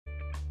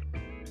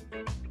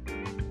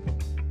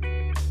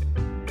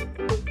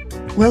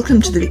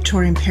Welcome to the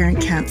Victorian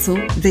Parent Council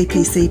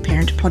VPC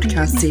Parent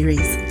Podcast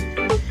Series.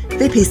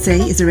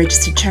 VPC is a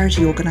registered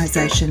charity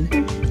organisation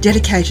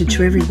dedicated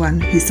to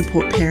everyone who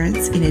support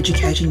parents in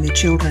educating their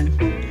children.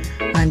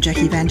 I'm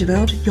Jackie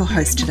Vanderveld, your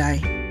host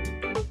today.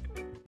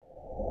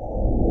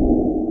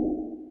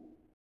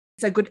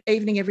 So good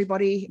evening,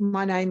 everybody.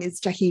 My name is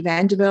Jackie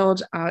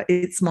Vanderveld.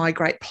 It's my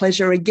great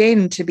pleasure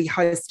again to be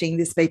hosting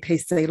this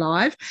VPC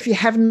Live. If you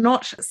have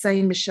not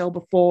seen Michelle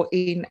before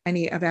in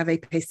any of our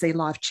VPC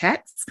Live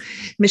chats,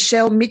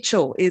 Michelle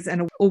Mitchell is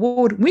an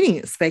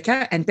award-winning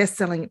speaker and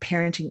best-selling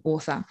parenting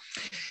author.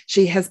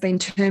 She has been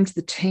termed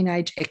the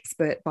teenage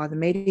expert by the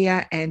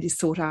media and is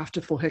sought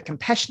after for her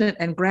compassionate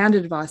and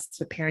grounded advice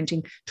for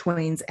parenting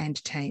tweens and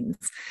teens.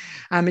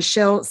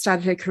 Michelle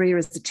started her career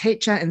as a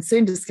teacher and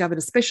soon discovered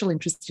a special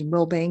interest in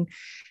wellbeing.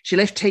 She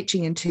left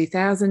teaching in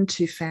 2000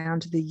 to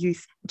found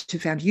Youth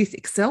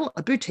Excel,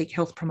 a boutique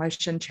health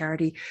promotion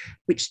charity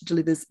which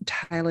delivers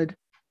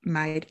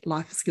tailor-made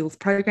life skills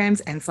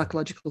programs and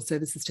psychological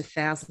services to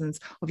thousands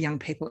of young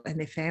people and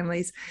their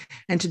families.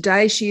 And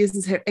today she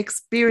uses her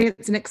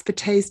experience and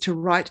expertise to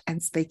write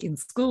and speak in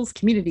schools,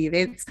 community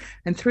events,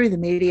 and through the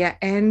media.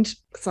 And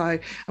we're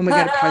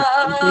going to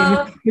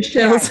post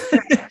Michelle's.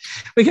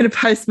 We're going to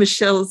post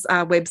Michelle's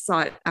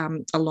website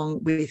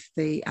along with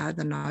the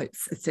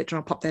notes, etc.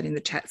 I'll pop that in the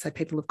chat so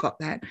people have got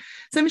that.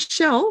 So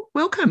Michelle,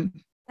 welcome.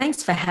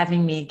 Thanks for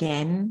having me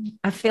again.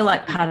 I feel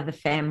like part of the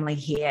family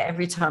here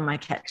every time I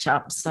catch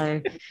up.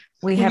 So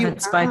we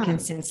haven't spoken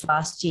since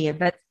last year,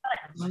 but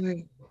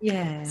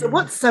yeah. So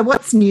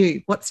what's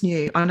new? What's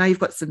new? I know you've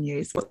got some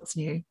news. What's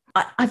new?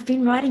 I've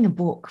been writing a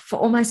book for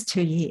almost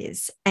 2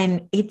 years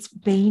and it's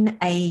been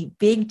a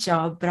big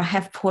job, but I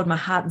have poured my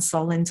heart and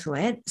soul into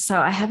it. So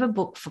I have a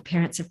book for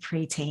parents of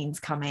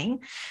preteens coming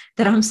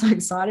that I'm so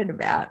excited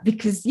about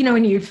because, you know,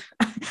 when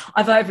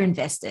I've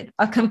overinvested.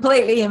 I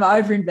completely am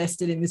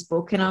overinvested in this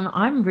book and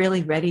I'm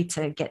really ready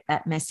to get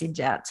that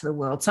message out to the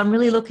world. So I'm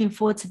really looking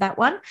forward to that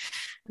one.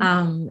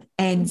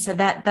 And so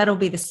that'll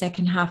be the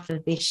second half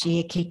of this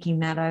year, kicking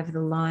that over the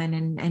line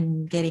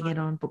and getting it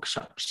on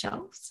bookshop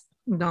shelves.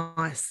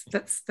 Nice.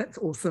 That's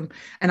awesome.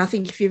 And I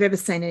think if you've ever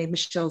seen any of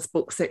Michelle's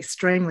books, they're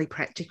extremely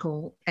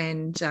practical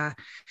and the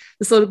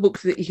sort of book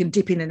that you can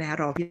dip in and out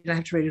of. You don't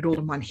have to read it all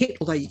in one hit,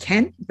 although you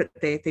can, but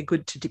they're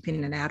good to dip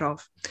in and out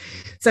of.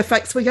 So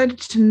folks, we're going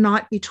to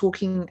tonight be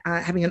talking,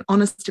 having an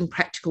honest and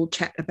practical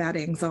chat about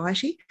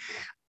anxiety.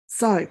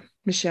 So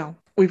Michelle,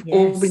 we've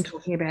all been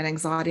talking about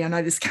anxiety. I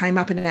know this came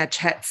up in our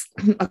chats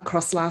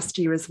across last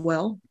year as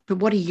well. But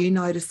what are you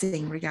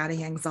noticing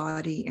regarding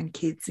anxiety and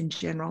kids in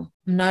general?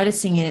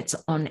 Noticing it's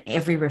on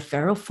every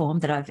referral form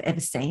that I've ever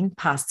seen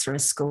passed through a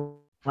school.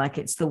 Like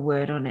it's the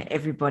word on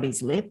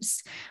everybody's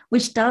lips,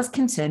 which does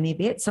concern me a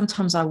bit.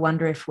 Sometimes I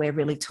wonder if we're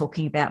really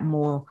talking about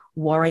more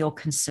worry or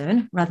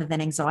concern rather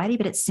than anxiety,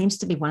 but it seems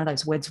to be one of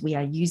those words we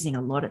are using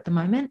a lot at the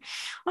moment.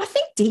 I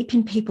think deep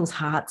in people's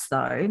hearts,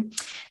 though,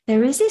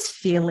 there is this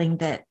feeling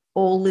that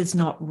all is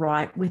not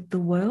right with the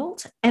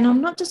world. And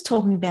I'm not just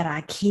talking about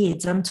our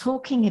kids, I'm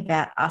talking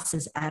about us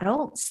as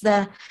adults.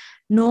 The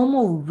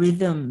normal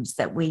rhythms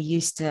that we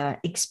used to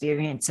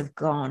experience have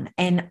gone.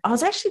 And I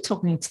was actually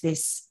talking to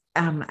this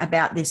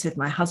about this with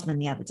my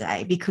husband the other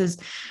day because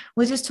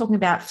we're just talking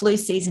about flu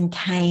season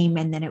came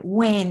and then it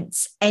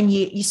went and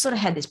you sort of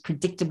had this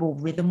predictable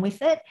rhythm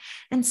with it.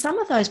 And some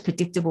of those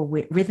predictable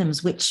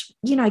rhythms, which,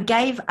 you know,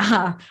 gave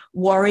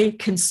worry,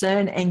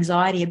 concern,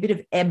 anxiety, a bit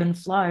of ebb and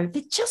flow,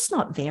 they're just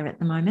not there at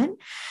the moment.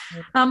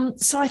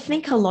 So I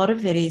think a lot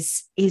of it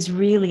is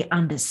really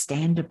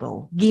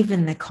understandable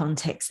given the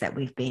context that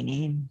we've been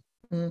in.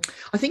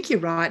 I think you're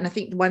right. And I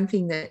think one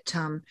thing that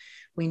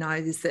we know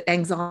is that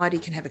anxiety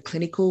can have a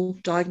clinical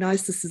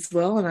diagnosis as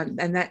well.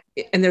 And there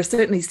are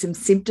certainly some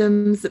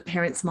symptoms that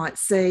parents might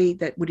see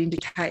that would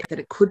indicate that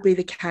it could be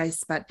the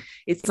case, but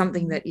it's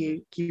something that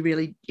you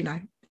really, you know,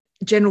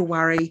 general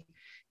worry,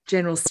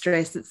 general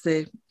stress, it's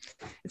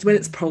when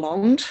it's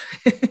prolonged.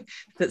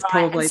 That's right.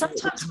 Probably. And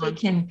sometimes we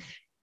can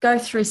go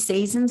through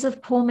seasons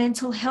of poor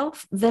mental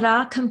health that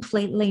are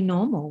completely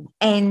normal.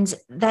 And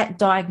that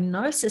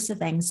diagnosis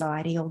of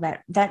anxiety, or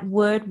that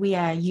word we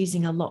are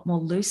using a lot more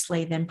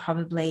loosely than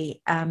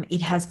probably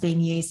it has been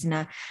used in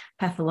a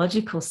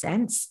pathological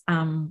sense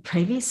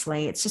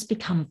previously. It's just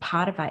become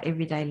part of our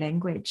everyday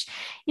language.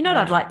 You know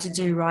what I'd like to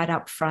do right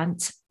up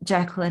front,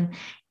 Jacqueline,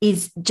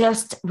 is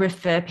just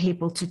refer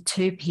people to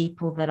two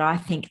people that I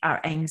think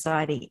are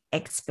anxiety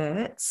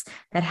experts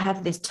that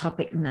have this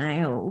topic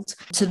nailed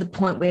to the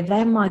point where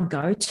they're my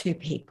go-to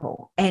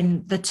people.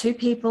 And the two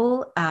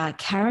people are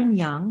Karen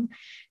Young.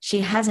 She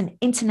has an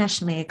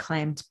internationally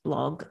acclaimed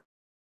blog,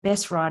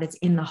 best writers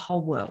in the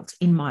whole world,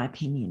 in my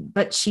opinion.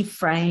 But she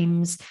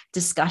frames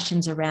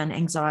discussions around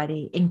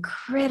anxiety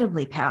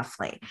incredibly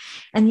powerfully.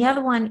 And the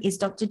other one is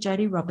Dr.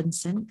 Jodie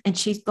Robinson, and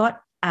she's got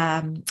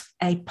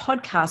a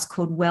podcast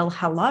called Well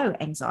Hello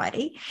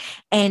Anxiety.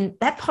 And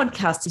that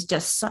podcast is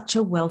just such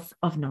a wealth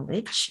of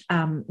knowledge.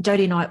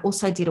 Jodie and I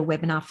also did a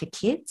webinar for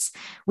kids,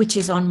 which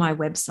is on my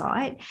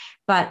website,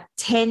 but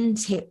 10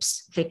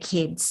 tips for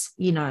kids,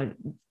 you know,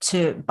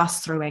 to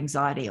bust through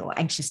anxiety or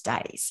anxious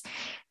days.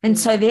 And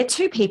so they're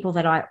two people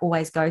that I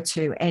always go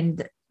to,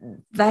 and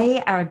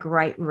they are a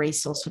great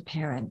resource for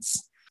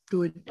parents.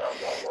 Good.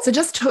 So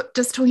just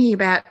talking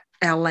about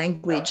our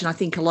language, and I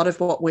think a lot of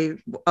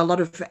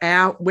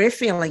we're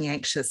feeling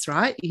anxious,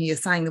 right? You're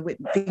saying that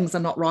things are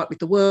not right with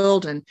the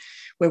world, and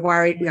we're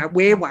worried. You know,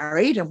 we're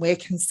worried and we're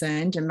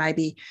concerned, and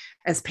maybe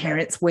as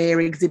parents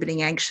we're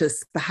exhibiting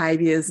anxious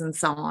behaviours and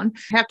so on.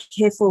 How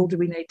careful do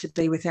we need to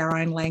be with our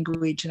own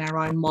language and our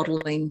own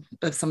modelling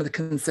of some of the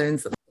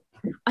concerns?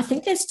 I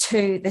think there's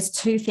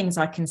two things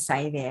I can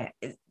say there.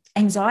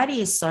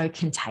 Anxiety is so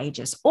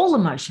contagious. All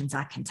emotions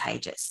are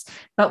contagious,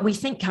 but we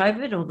think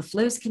COVID or the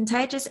flu is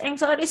contagious.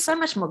 Anxiety is so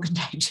much more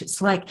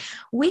contagious. Like,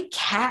 we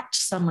catch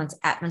someone's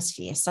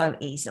atmosphere so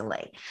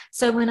easily.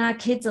 So when our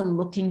kids are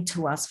looking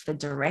to us for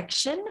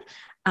direction,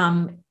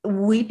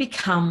 we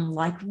become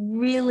like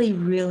really,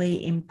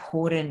 really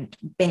important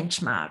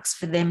benchmarks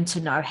for them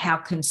to know how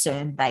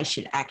concerned they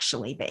should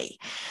actually be.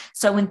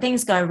 So when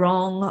things go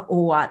wrong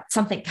or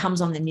something comes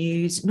on the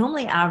news,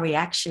 normally our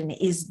reaction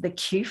is the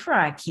cue for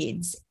our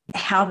kids,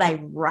 how they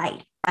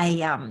rate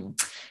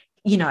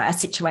a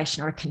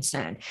situation or a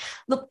concern.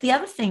 Look, the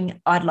other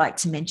thing I'd like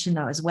to mention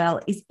though as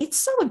well is it's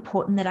so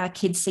important that our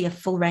kids see a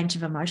full range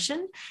of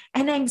emotion,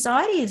 and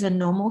anxiety is a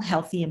normal,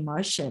 healthy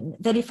emotion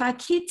that if our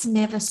kids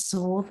never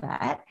saw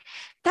that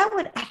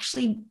would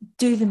actually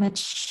do them a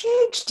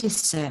huge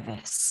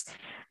disservice.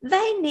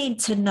 They need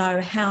to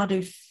know how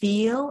to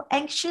feel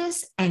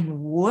anxious and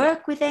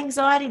work with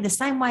anxiety the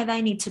same way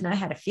they need to know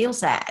how to feel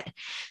sad.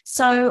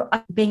 So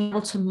being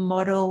able to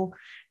model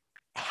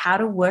how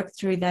to work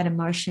through that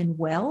emotion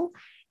well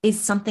is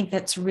something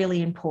that's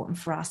really important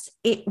for us.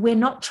 We're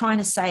not trying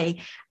to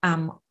say,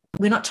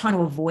 we're not trying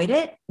to avoid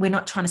it. We're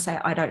not trying to say,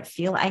 I don't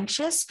feel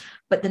anxious.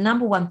 But the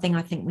number one thing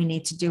I think we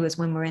need to do is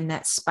when we're in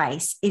that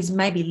space is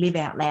maybe live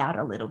out loud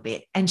a little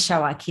bit and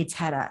show our kids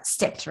how to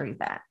step through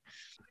that.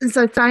 And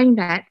so saying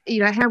that,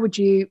 you know, how would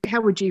you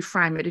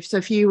frame it?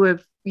 If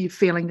you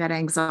feeling that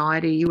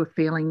anxiety, you were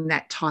feeling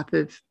that type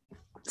of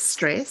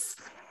stress,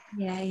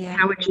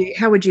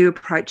 how would you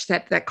approach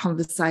that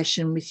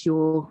conversation with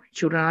your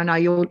children? I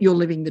know you're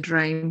living the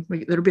dream.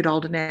 They're a bit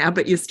older now,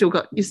 but you still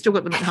got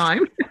them at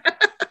home.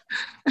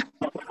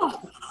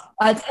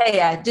 I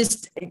tell you,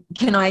 just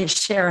can I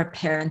share a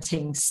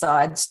parenting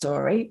side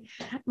story?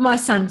 My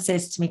son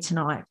says to me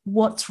tonight,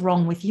 "What's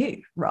wrong with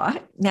you?"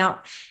 Right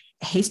now,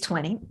 he's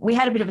 20. We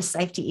had a bit of a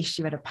safety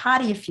issue at a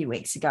party a few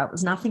weeks ago. It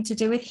was nothing to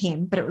do with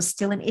him, but it was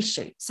still an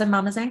issue. So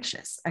mum is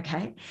anxious.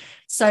 Okay.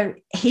 So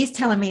he's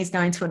telling me he's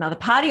going to another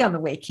party on the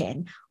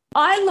weekend.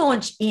 I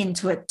launch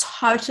into a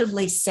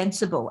totally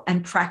sensible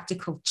and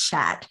practical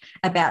chat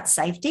about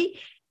safety.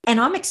 And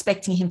I'm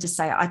expecting him to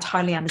say, "I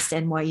totally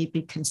understand why you'd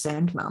be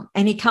concerned, mum."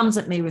 And he comes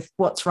at me with,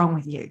 "What's wrong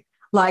with you?"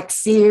 Like,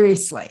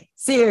 seriously.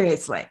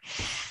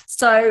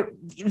 So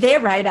their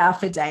radar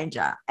for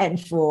danger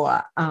and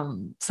for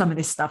some of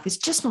this stuff is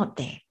just not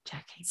there,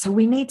 Jackie. So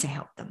we need to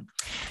help them.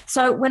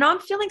 So when I'm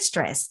feeling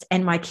stressed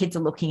and my kids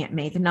are looking at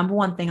me, the number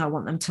one thing I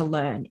want them to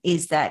learn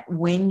is that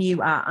when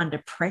you are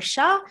under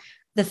pressure,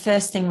 the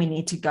first thing we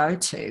need to go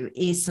to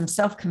is some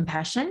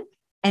self-compassion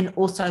and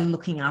also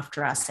looking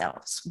after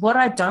ourselves. What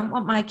I don't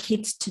want my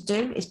kids to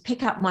do is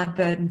pick up my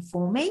burden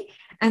for me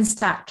and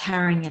start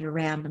carrying it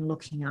around and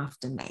looking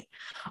after me.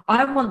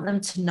 I want them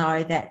to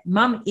know that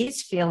mum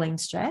is feeling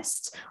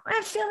stressed.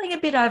 I'm feeling a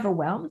bit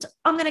overwhelmed.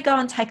 I'm going to go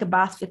and take a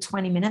bath for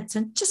 20 minutes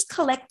and just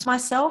collect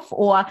myself,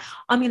 or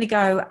I'm going to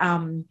go,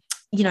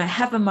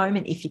 have a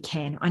moment if you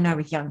can. I know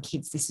with young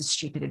kids, this is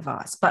stupid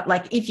advice, but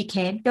like if you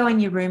can, go in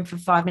your room for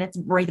 5 minutes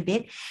and breathe a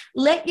bit.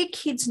 Let your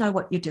kids know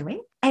what you're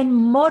doing and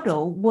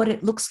model what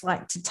it looks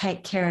like to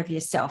take care of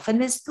yourself. And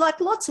there's like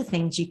lots of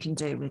things you can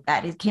do with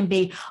that. It can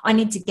be, I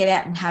need to get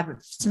out and have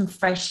some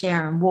fresh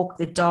air and walk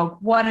the dog.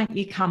 Why don't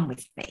you come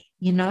with me?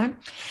 You know?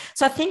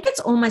 So I think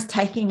it's almost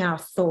taking our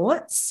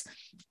thoughts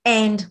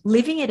and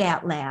living it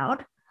out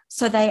loud,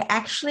 so they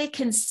actually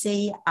can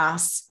see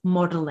us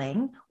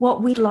modeling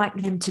what we'd like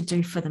them to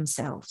do for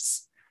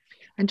themselves.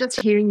 And just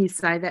hearing you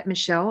say that,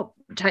 Michelle,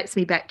 takes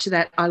me back to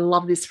that. I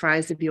love this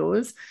phrase of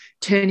yours,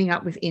 turning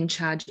up with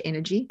in-charge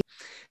energy.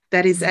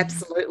 That is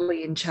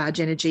absolutely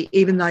in-charge energy,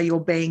 even though you're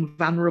being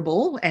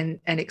vulnerable and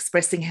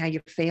expressing how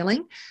you're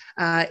feeling.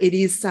 It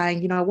is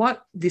saying, you know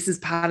what, this is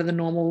part of the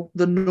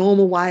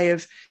normal way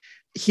of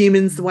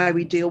humans, the way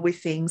we deal with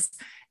things,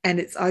 and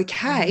it's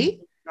okay.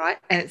 Right.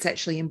 And it's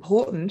actually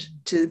important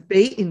to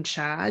be in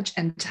charge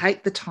and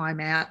take the time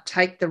out,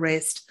 take the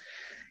rest,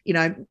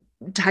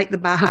 take the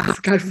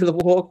bath, go for the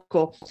walk,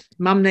 or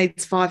mum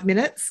needs 5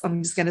 minutes.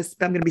 I'm going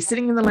to be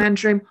sitting in the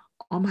lounge room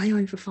on my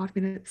own for 5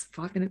 minutes.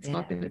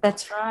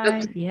 That's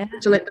right.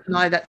 To let them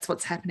know that's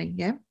what's happening.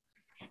 Yeah.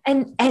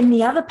 And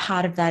the other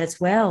part of that as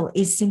well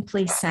is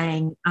simply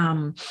saying,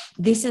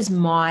 this is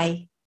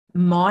my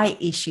my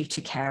issue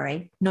to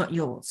carry, not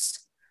yours.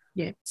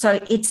 Yeah. So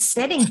it's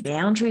setting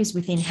boundaries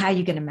within how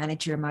you're going to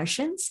manage your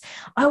emotions.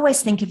 I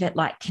always think of it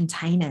like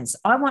containers.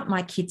 I want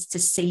my kids to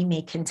see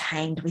me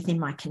contained within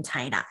my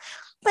container.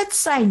 Let's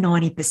say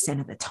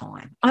 90% of the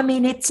time. I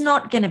mean, it's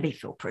not going to be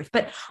foolproof,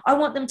 but I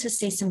want them to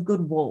see some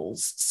good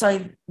walls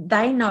so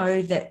they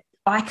know that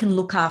I can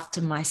look after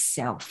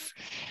myself.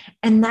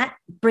 And that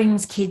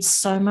brings kids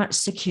so much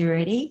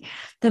security.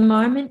 The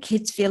moment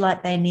kids feel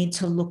like they need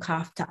to look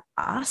after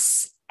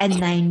us and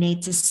they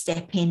need to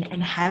step in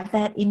and have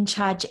that in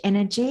charge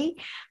energy,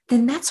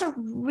 then that's a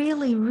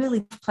really,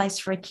 really place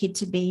for a kid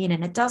to be in.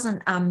 And it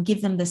doesn't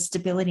give them the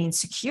stability and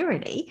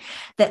security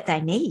that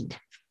they need.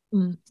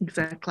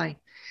 Exactly.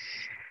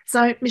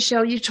 So,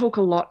 Michelle, you talk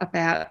a lot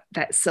about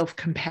that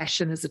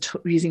self-compassion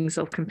using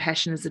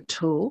self-compassion as a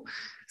tool.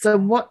 So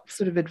what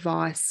sort of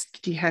advice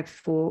do you have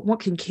for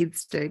what can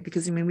kids do?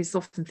 Because, I mean, we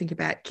often think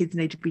about kids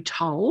need to be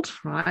told,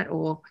 right?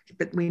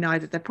 But we know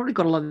that they've probably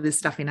got a lot of this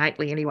stuff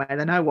innately anyway.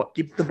 They know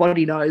the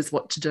body knows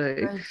what to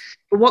do. Right.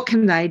 But what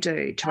can they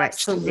do to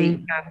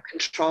actually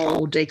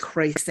control or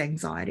decrease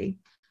anxiety?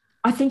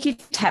 I think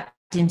you've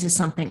tapped into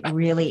something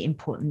really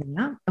important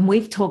there. And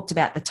we've talked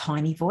about the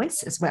tiny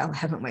voice as well,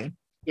 haven't we?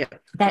 Yeah.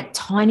 That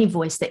tiny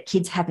voice that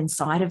kids have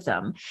inside of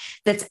them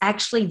that's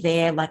actually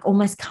there, like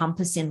almost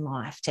compass in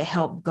life to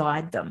help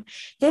guide them.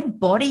 Their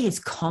body is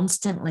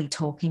constantly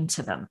talking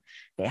to them.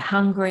 They're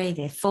hungry,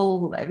 they're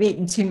full, they've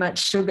eaten too much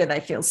sugar, they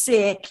feel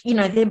sick.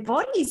 Their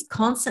body is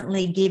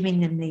constantly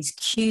giving them these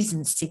cues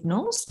and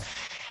signals.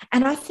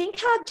 And I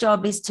think our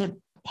job is to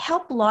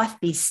help life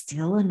be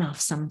still enough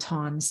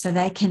sometimes so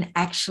they can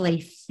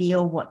actually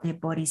feel what their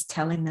body's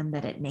telling them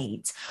that it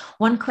needs.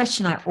 One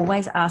question I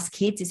always ask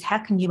kids is, how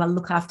can you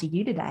look after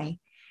you today?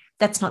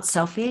 That's not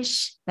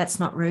selfish.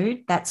 That's not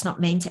rude. That's not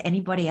mean to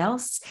anybody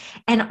else.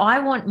 And I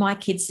want my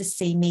kids to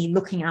see me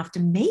looking after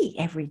me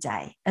every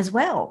day as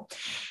well.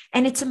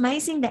 And it's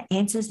amazing the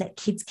answers that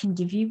kids can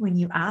give you when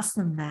you ask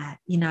them that.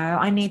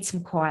 I need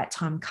some quiet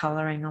time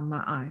coloring on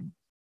my own.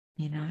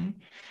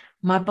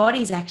 My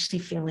body's actually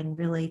feeling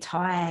really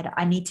tired.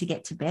 I need to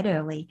get to bed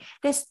early.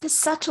 There's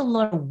such a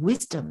lot of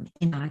wisdom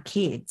in our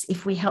kids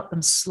if we help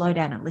them slow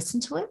down and listen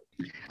to it.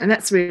 And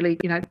that's really,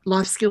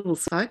 life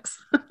skills,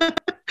 folks.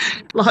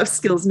 Life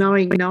skills,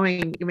 knowing.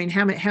 I mean,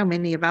 how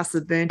many of us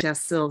have burnt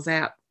ourselves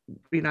out,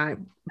 but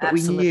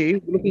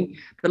Absolutely. We knew.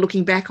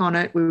 Looking back on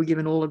it, we were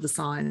given all of the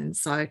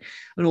signs, and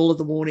all of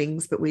the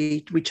warnings, but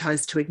we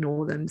chose to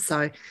ignore them.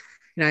 So,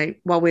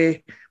 while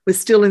we're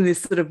still in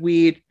this sort of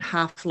weird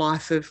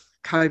half-life of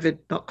COVID,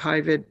 not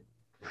COVID,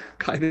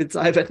 COVID's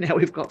over, now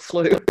we've got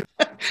flu.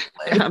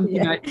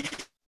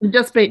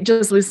 Just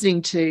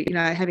listening to,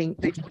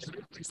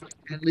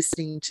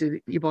 listening to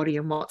your body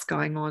and what's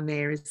going on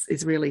there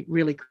is really,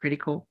 really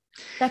critical.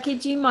 Jackie,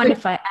 do you mind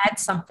if I add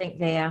something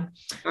there?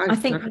 I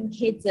think when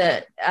kids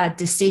are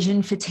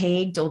decision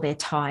fatigued or they're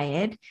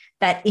tired,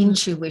 that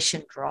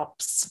intuition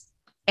drops.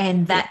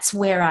 And that's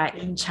where our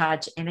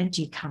in-charge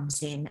energy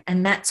comes in.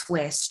 And that's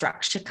where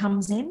structure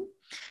comes in.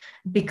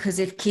 Because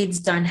if kids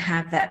don't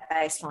have that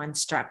baseline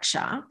structure,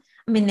 I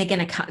mean, they're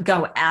going to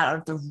go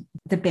out of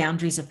the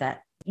boundaries of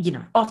that,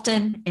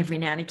 often, every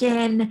now and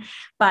again.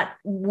 But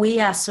we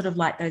are sort of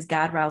like those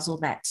guardrails or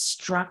that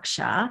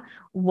structure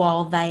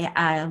while they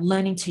are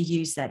learning to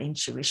use that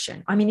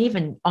intuition. I mean,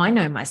 even I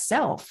know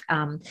myself,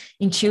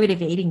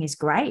 intuitive eating is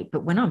great,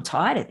 but when I'm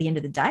tired at the end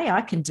of the day,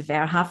 I can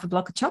devour half a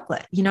block of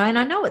chocolate, and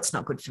I know it's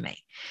not good for me,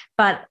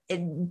 but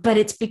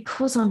it's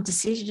because I'm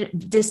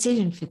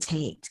decision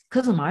fatigued,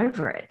 because I'm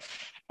over it.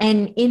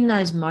 And in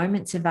those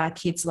moments of our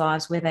kids'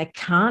 lives where they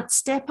can't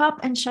step up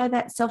and show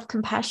that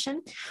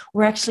self-compassion,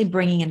 we're actually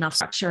bringing enough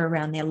structure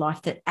around their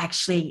life that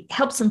actually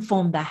helps them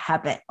form the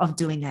habit of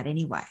doing that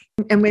anyway.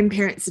 And when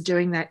parents are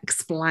doing that,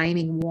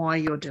 explaining why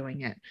you're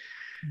doing it,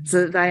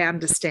 so that they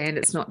understand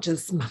it's not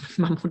just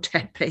mum or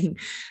dad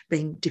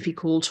being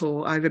difficult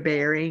or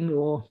overbearing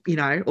or,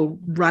 or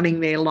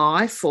running their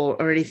life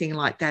or anything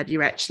like that.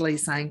 You're actually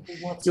saying,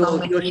 you're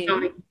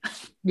showing,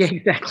 yeah,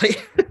 exactly.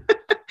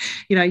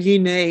 You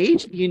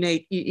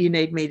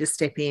need me to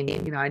step in,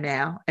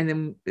 now, and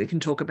then we can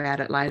talk about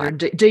it later and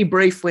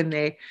debrief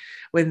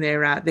when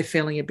they're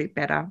feeling a bit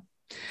better.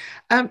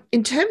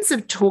 In terms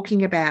of talking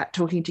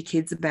to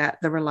kids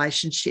about the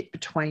relationship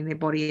between their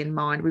body and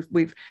mind,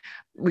 we've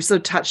sort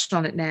of touched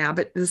on it now,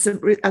 but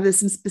are there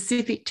some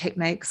specific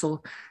techniques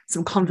or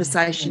some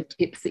conversation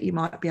tips that you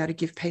might be able to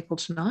give people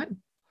tonight?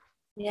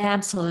 Yeah,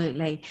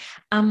 absolutely.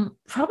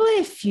 Probably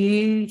a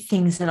few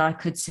things that I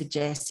could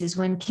suggest is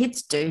when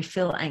kids do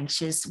feel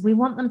anxious, we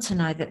want them to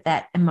know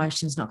that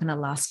emotion is not going to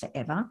last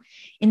forever.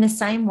 In the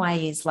same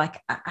way as like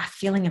a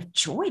feeling of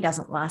joy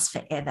doesn't last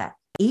forever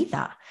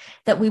either,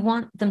 that we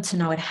want them to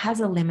know it has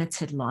a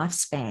limited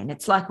lifespan.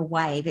 It's like a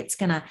wave. It's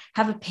going to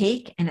have a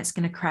peak and it's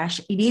going to crash.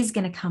 It is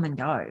going to come and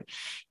go.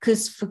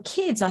 Because for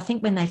kids, I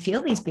think when they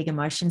feel these big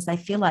emotions, they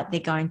feel like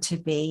they're going to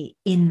be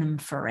in them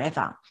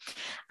forever.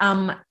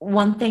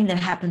 One thing that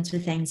happens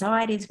with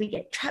anxiety is we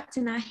get trapped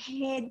in our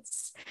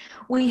heads.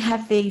 We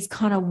have these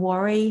kind of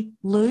worry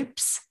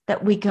loops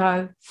that we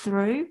go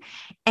through.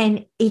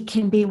 And it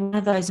can be one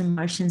of those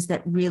emotions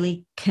that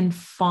really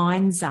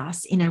confines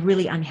us in a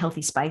really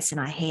unhealthy space in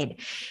our head.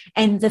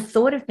 And the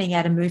thought of being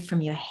able to move from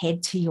your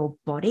head to your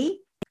body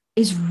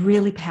is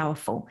really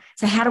powerful.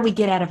 So how do we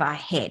get out of our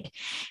head?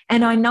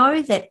 And I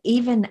know that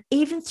even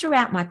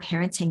throughout my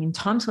parenting, in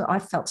times where I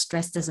felt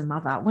stressed as a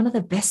mother, one of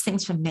the best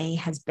things for me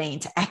has been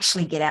to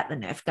actually get out the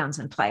Nerf guns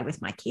and play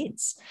with my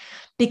kids.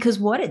 Because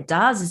what it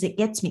does is it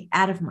gets me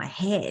out of my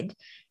head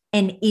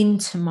and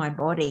into my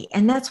body.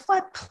 And that's why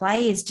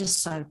play is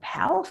just so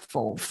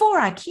powerful for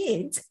our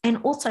kids and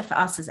also for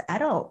us as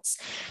adults.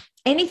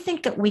 Anything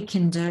that we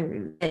can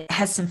do that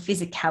has some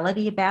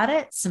physicality about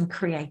it, some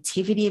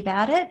creativity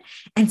about it,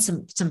 and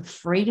some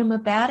freedom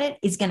about it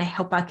is going to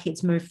help our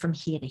kids move from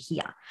here to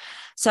here.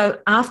 So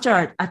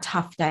after a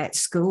tough day at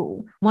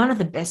school, one of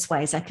the best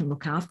ways they can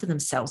look after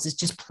themselves is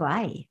just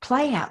play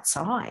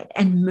outside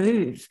and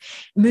move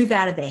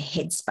out of their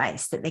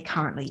headspace that they're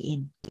currently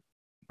in.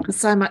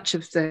 So much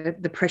of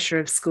the pressure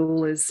of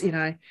school is,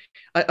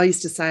 I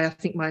used to say, I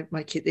think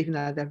my kids, even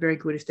though they're very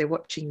good, if they're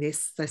watching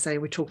this, they say,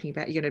 you're going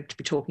to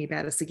be talking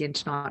about us again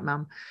tonight,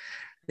 Mum.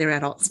 They're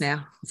adults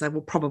now. I say, well,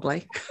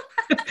 probably.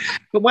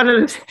 But one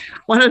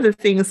of the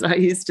things that I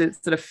used to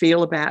sort of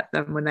feel about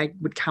them when they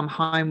would come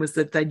home was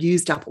that they'd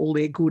used up all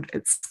their good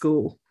at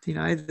school,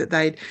 that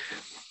they'd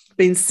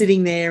been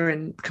sitting there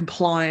and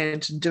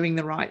compliant and doing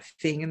the right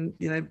thing. And,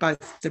 they're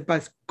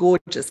both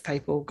gorgeous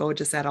people,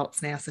 gorgeous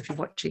adults now. So if you're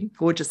watching,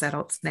 gorgeous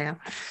adults now.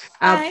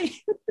 Hi.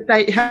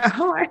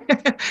 Hi.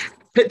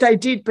 But they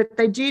did,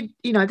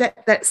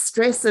 that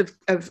stress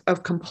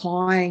of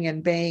complying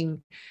and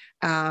being,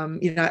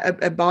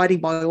 abiding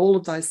by all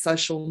of those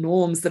social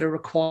norms that are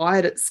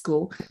required at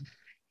school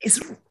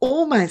is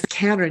almost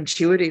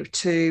counterintuitive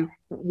to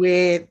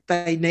where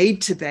they need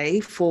to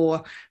be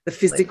for the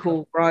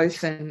physical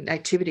growth and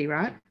activity,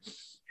 right?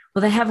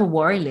 Well, they have a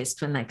worry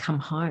list when they come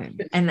home,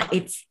 and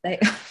they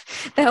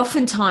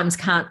oftentimes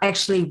can't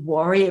actually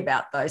worry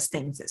about those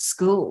things at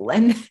school.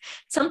 And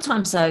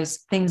sometimes those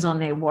things on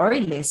their worry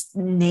list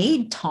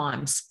need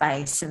time,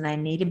 space, and they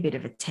need a bit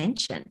of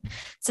attention.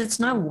 So it's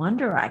no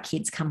wonder our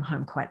kids come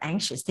home quite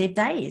anxious. Their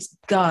day is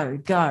go,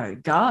 go,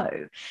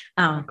 go.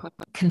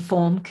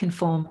 Conform.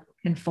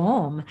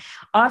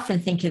 I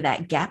often think of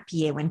that gap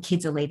year when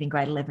kids are leaving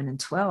grade 11 and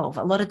 12.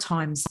 A lot of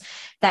times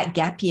that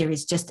gap year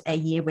is just a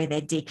year where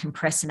they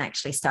decompress and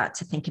actually start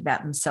to think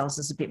about themselves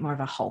as a bit more of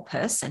a whole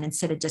person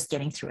instead of just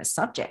getting through a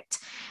subject.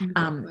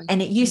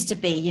 And it used to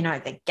be,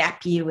 the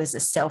gap year was a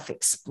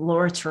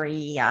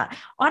self-exploratory. I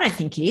don't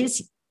think it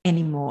is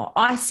anymore.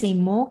 I see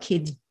more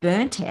kids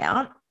burnt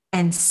out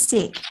and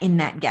sick in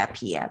that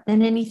gap year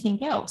than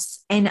anything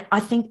else. And I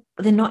think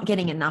they're not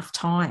getting enough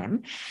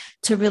time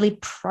to really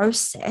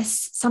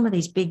process some of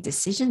these big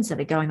decisions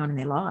that are going on in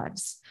their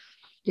lives.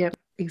 Yep,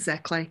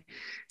 exactly.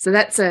 So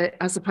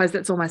I suppose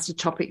that's almost a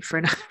topic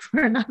for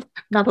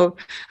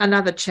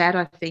another chat,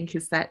 I think,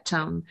 is that,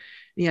 the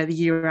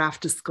year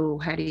after school,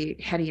 how do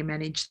you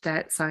manage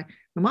that? So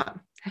we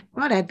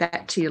might add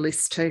that to your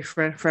list too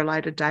for a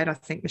later date, I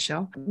think,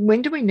 Michelle.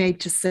 When do we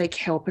need to seek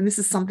help? And this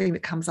is something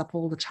that comes up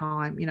all the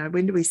time.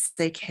 When do we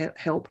seek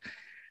help?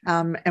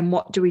 And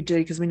what do we do?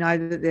 Because we know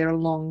that there are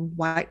long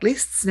wait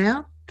lists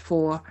now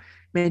for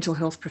mental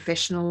health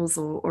professionals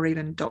or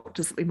even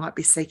doctors that we might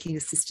be seeking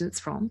assistance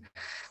from.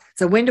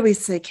 So when do we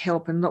seek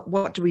help, and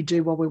what do we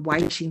do while we're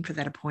waiting for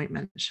that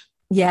appointment?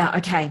 Yeah,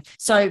 okay.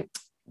 So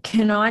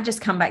can I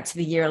just come back to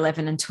the year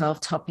 11 and 12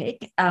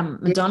 topic?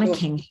 Madonna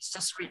King has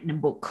just written a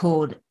book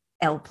called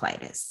L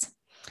Platers.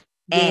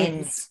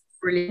 And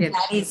brilliant.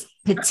 That is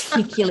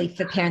particularly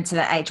for parents of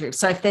that age group.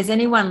 So if there's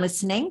anyone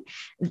listening,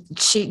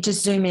 she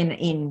just zoom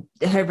in.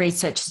 Her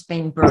research has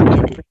been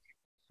brilliant.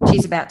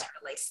 She's about to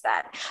release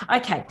that.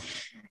 Okay.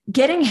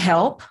 Getting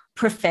help,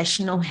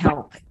 professional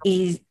help,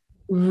 is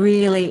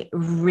really,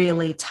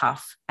 really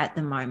tough at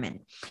the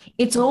moment.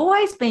 It's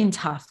always been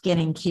tough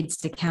getting kids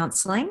to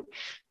counselling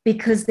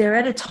because they're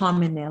at a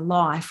time in their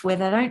life where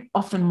they don't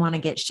often want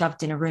to get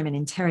shoved in a room and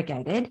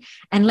interrogated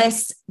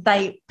unless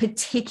they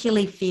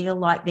particularly feel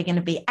like they're going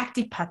to be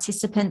active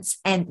participants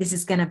and this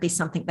is going to be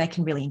something they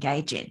can really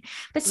engage in.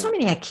 But so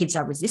many of our kids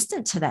are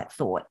resistant to that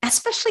thought,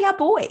 especially our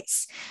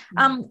boys.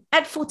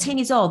 At 14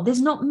 years old,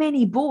 there's not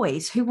many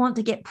boys who want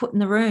to get put in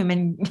the room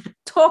and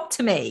talk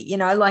to me,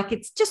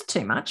 it's just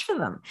too much for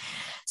them.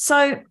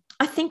 So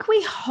I think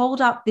we hold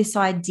up this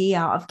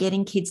idea of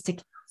getting kids to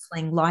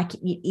like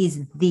it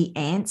is the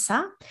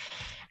answer.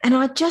 And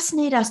I just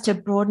need us to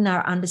broaden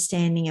our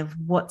understanding of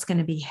what's going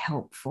to be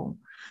helpful.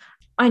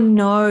 I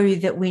know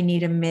that we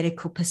need a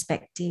medical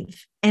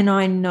perspective, and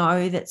I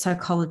know that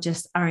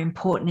psychologists are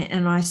important,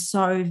 and I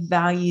so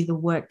value the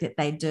work that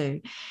they do.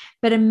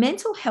 But a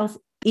mental health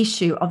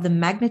issue of the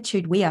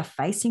magnitude we are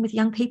facing with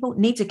young people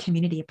needs a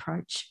community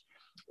approach.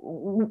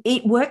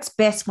 It works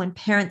best when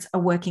parents are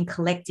working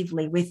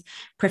collectively with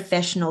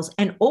professionals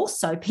and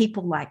also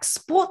people like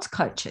sports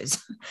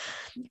coaches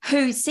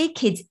who see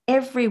kids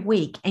every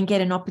week and get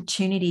an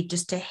opportunity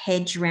just to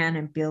hedge around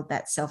and build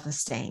that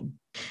self-esteem.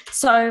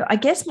 So I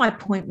guess my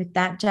point with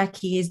that,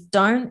 Jackie, is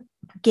don't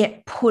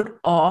get put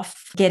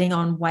off getting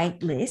on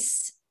wait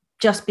lists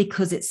just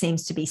because it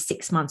seems to be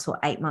 6 months or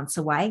 8 months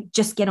away.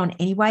 Just get on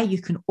anyway.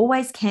 You can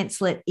always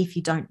cancel it if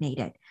you don't need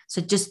it.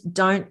 So just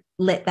don't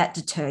let that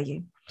deter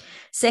you.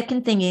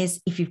 Second thing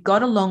is, if you've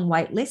got a long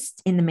wait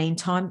list in the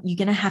meantime, you're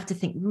going to have to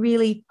think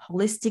really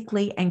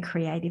holistically and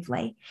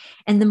creatively.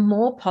 And the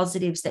more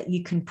positives that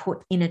you can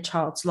put in a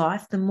child's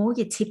life, the more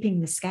you're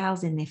tipping the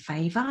scales in their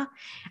favor.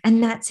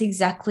 And that's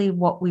exactly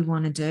what we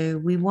want to do.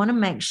 We want to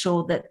make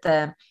sure that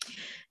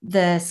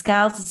the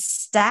scales are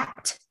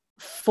stacked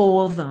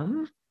for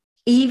them,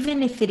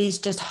 even if it is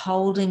just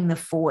holding the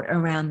fort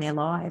around their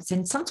lives.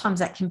 And sometimes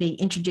that can be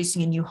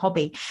introducing a new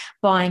hobby,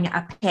 buying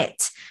a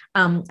pet,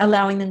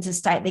 allowing them to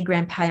stay at their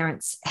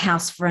grandparents'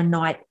 house for a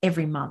night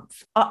every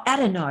month. I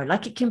don't know,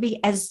 like it can be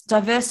as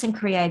diverse and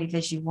creative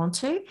as you want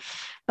to,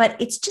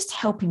 but it's just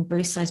helping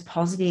boost those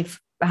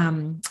positive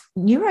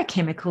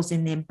neurochemicals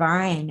in their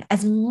brain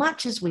as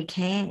much as we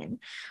can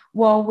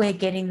while we're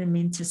getting them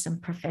into some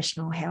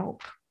professional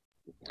help.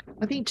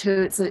 I think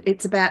too,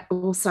 it's about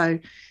also,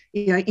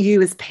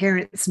 you as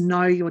parents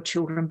know your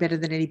children better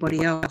than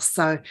anybody else.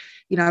 So,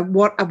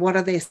 what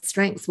are their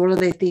strengths? What are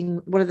the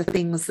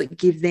things that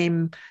give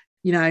them,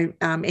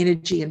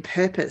 energy and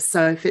purpose?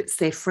 So if it's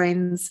their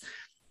friends,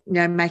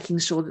 making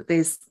sure that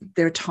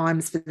there are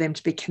times for them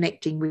to be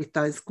connecting with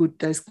those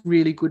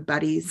really good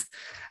buddies.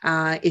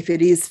 If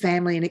it is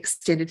family and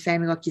extended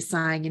family, like you're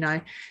saying,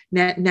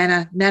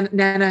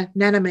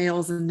 Nana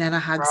meals and Nana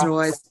hugs are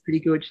always pretty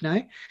good,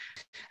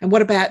 And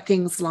what about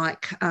things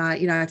like,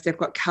 if they've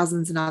got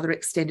cousins and other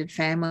extended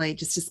family,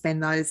 just to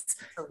spend those,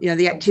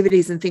 the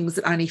activities and things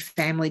that only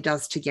family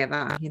does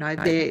together,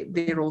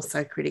 they're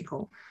also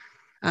critical.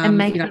 And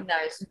making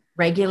those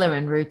regular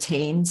and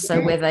routine.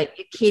 So whether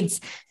your kid's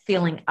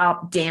feeling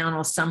up, down,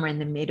 or somewhere in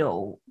the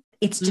middle,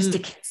 it's just a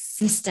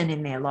consistent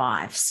in their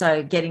life.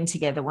 So getting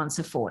together once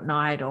a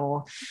fortnight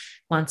or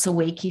once a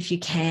week if you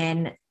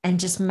can, and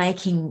just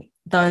making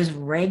those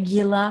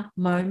regular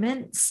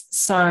moments,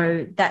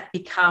 so that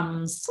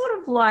becomes sort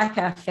of like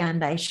a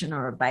foundation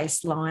or a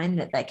baseline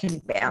that they can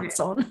bounce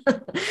on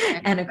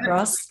and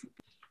across.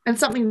 And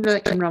something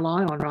that they can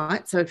rely on,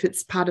 right? So if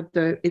it's part of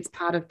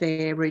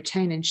their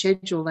routine and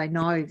schedule, they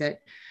know that,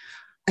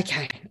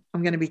 okay,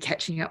 I'm going to be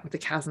catching up with the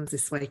cousins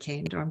this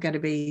weekend, or I'm going to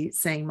be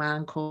seeing my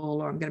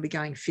uncle, or I'm going to be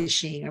going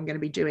fishing, I'm going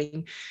to be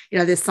doing,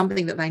 there's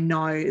something that they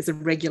know is a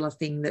regular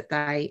thing that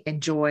they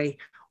enjoy,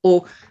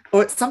 or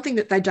it's something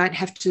that they don't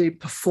have to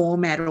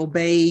perform at or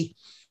be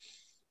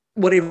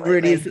whatever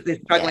it is that they're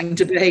struggling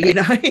to be,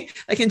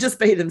 they can just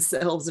be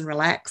themselves and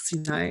relax,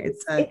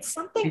 it's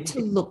something to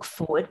look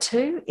forward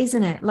to,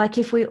 isn't it? Like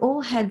if we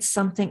all had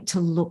something to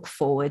look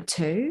forward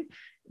to,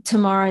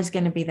 tomorrow is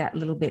going to be that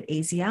little bit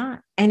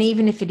easier. And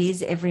even if it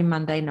is every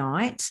Monday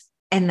night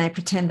and they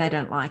pretend they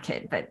don't like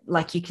it, but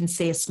like you can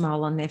see a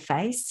smile on their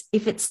face,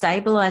 if it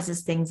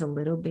stabilizes things a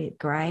little bit,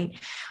 great.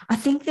 I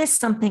think there's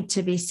something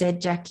to be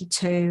said, Jackie,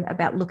 too,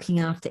 about looking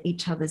after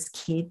each other's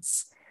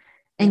kids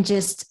and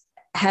just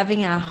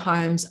having our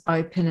homes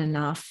open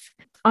enough.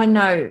 I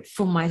know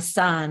for my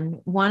son,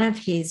 one of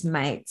his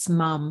mates'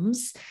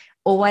 mums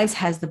always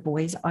has the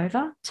boys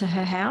over to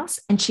her house,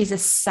 and she's a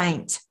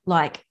saint.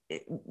 Like,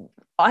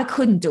 I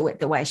couldn't do it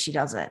the way she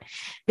does it,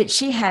 but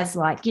she has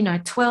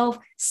 12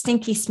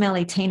 stinky,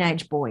 smelly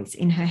teenage boys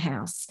in her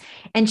house,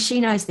 and she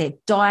knows their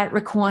diet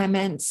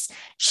requirements.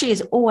 She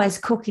is always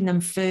cooking them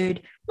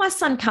food. My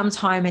son comes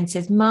home and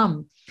says,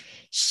 "Mum,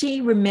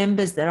 she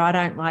remembers that I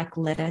don't like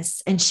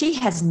lettuce, and she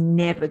has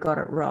never got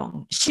it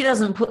wrong. She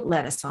doesn't put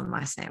lettuce on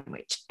my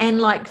sandwich." And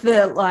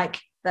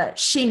the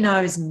she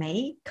knows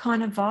me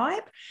kind of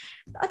vibe.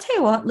 I tell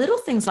you what, little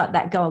things like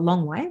that go a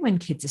long way when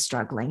kids are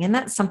struggling, and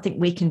that's something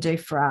we can do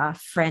for our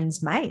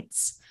friends'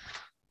 mates.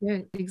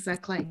 Yeah,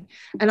 exactly.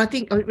 And I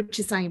think what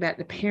you're saying about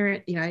the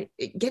parent,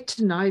 get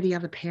to know the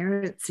other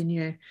parents in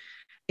your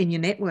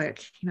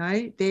network.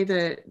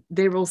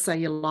 They're also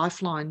your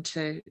lifeline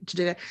to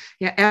do that.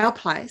 Our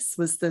place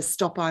was the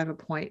stopover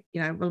point.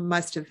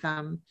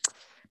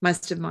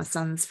 Most of my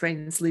son's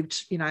friends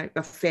lived,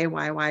 a fair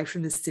way away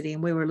from the city,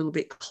 and we were a little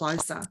bit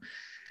closer.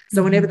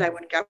 So whenever they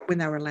would go, when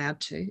they were allowed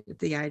to, at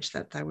the age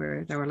that they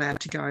were allowed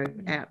to go out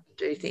and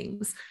do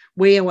things,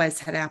 we always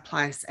had our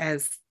place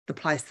as the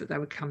place that they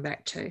would come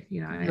back to.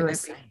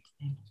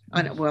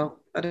 I know.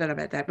 Well, I don't know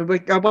about that,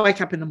 but I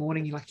wake up in the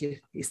morning,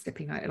 you're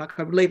stepping over. Like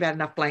I would leave out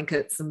enough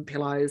blankets and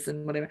pillows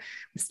and whatever,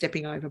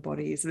 stepping over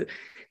bodies. But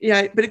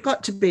but it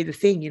got to be the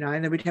thing,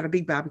 and then we'd have a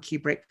big barbecue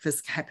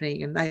breakfast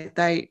happening, and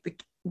the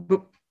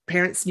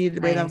parents knew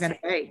where they were going to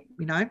be.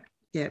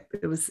 Yeah,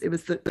 it was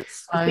the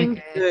thing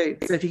to do.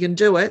 So if you can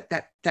do it,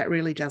 that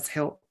really does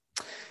help.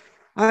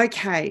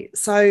 Okay,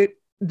 so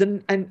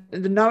the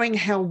knowing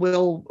how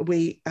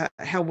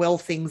well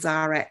things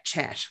are at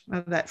chat,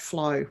 that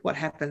flow, what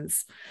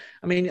happens.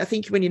 I mean, I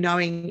think when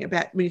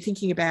you're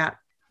thinking about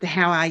the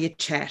how are you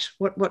chat,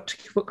 what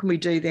can we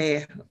do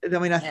there? I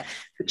mean,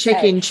 the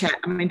check-in chat.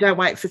 I mean, don't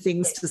wait for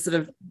things to sort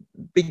of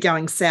be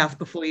going south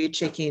before you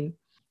check in.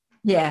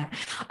 Yeah.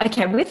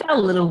 Okay, with our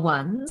little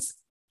ones,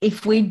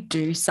 if we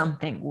do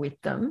something with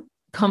them,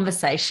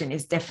 conversation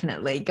is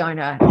definitely going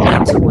to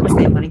lean towards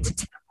them wanting to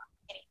tell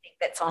anything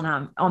that's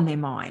on their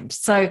mind.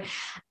 So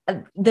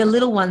the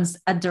little ones,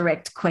 a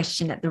direct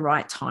question at the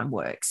right time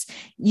works.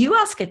 You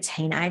ask a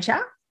teenager,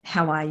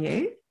 how are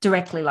you?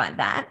 Directly like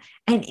that.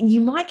 And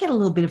you might get a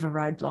little bit of a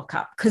roadblock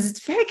up because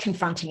it's very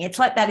confronting. It's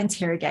like that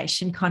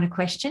interrogation kind of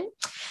question.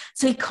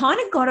 So you kind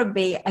of got to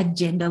be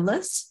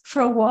agendarless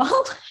for a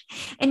while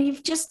and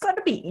you've just got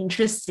to be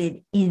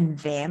interested in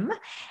them.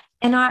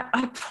 And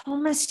I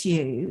promise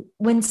you,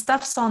 when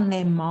stuff's on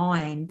their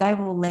mind, they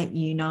will let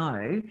you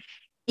know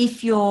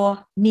if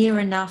you're near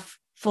enough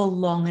for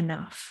long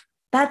enough.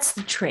 That's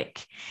the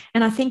trick.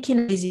 And I think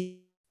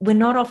we're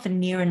not often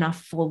near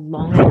enough for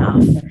long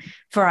enough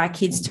for our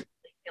kids to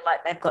feel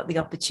like they've got the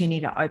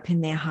opportunity to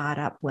open their heart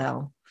up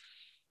well.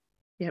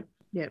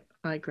 Yep,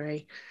 I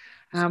agree.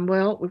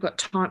 Well, we've got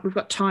time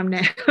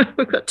now.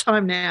 We've got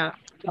time now.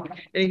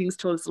 Anything's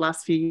taught us the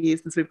last few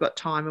years is we've got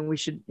time, and we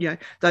should,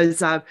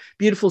 those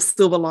beautiful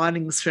silver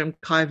linings from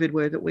COVID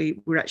were that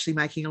we're actually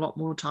making a lot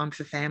more time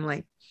for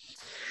family.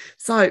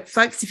 So,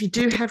 folks, if you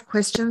do have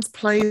questions,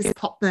 please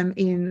pop them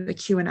in the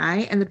Q&A.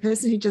 And the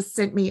person who just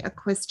sent me a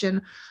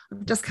question,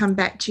 I've just come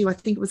back to you. I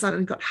think it was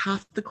only got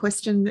half the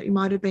question that you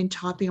might have been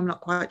typing. I'm not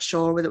quite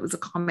sure whether it was a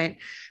comment.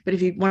 But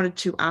if you wanted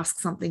to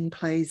ask something,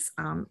 please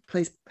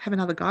have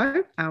another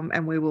go,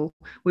 and we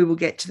will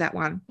get to that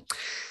one.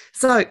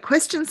 So,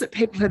 questions that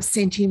people have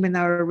sent in when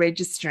they were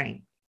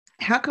registering.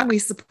 How can we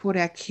support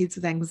our kids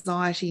with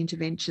anxiety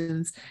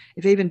interventions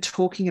if even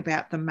talking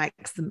about them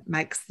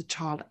makes the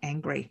child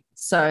angry?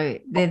 So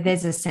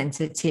there's a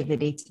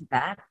sensitivity to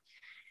that.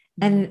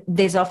 And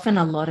there's often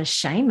a lot of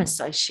shame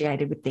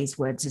associated with these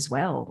words as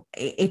well.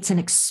 It's an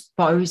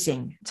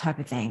exposing type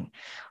of thing.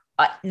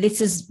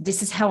 This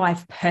is how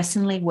I've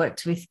personally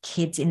worked with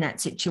kids in that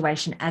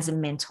situation as a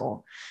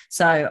mentor.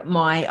 So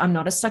I'm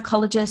not a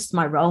psychologist.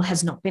 My role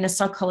has not been a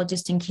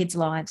psychologist in kids'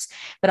 lives,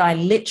 but I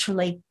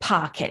literally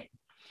park it.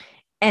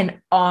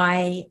 And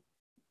I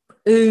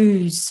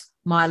ooze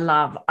my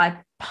love.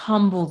 I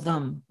pummel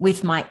them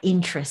with my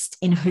interest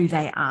in who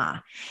they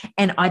are.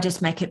 And I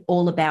just make it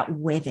all about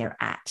where they're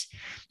at.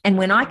 And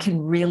when I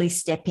can really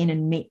step in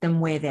and meet them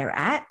where they're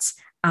at,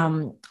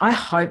 I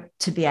hope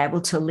to be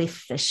able to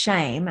lift the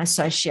shame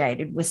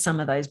associated with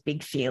some of those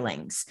big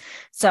feelings.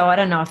 So I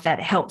don't know if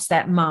that helps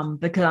that mum,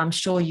 because I'm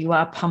sure you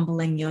are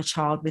pummeling your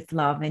child with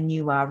love and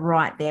you are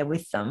right there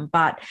with them.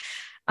 But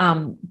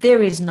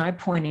there is no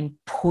point in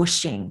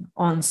pushing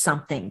on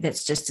something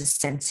that's just a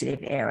sensitive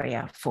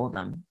area for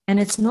them. And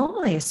it's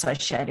normally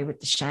associated with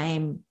the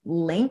shame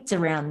linked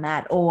around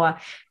that, or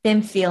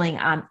them feeling,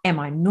 am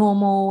I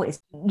normal?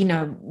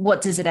 What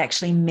does it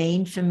actually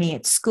mean for me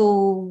at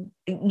school?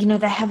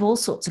 They have all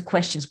sorts of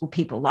questions. Will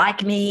people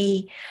like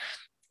me?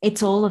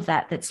 It's all of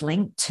that that's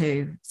linked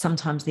to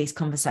sometimes these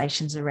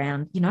conversations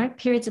around,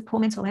 periods of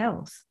poor mental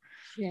health.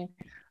 Yeah.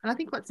 And I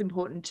think what's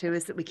important too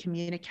is that we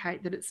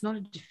communicate that it's not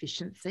a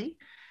deficiency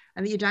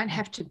and that you don't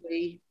have to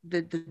be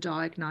the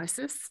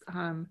diagnosis,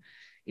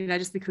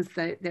 just because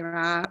there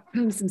are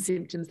some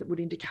symptoms that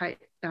would indicate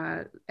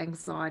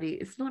anxiety.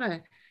 It's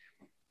not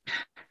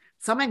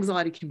some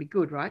anxiety can be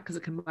good, right? Because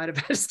it can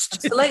motivate us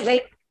to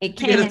absolutely. It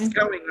can. Get us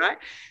going, right?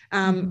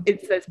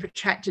 It's those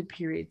protracted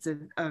periods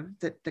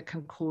that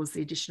can cause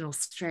the additional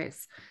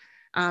stress.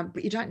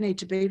 But you don't need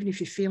to be, even if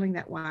you're feeling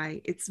that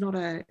way. It's not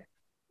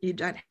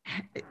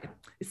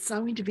it's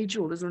so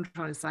individual, is what I'm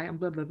trying to say. I'm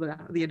blah, blah, blah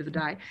at the end of the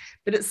day,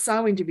 but it's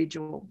so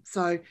individual.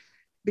 So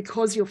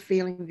because you're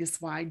feeling this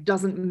way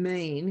doesn't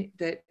mean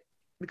that,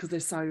 because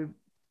there's so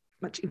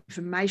much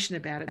information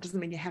about it, doesn't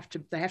mean they have to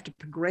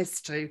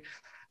progress to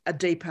a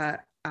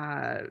deeper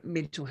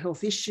mental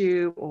health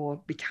issue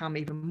or become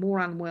even more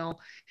unwell.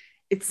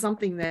 It's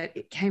something that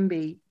it can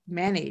be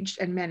managed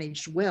and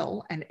managed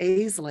well and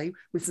easily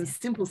with some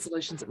simple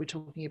solutions that we're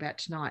talking about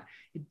tonight.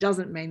 It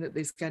doesn't mean that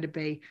there's going to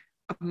be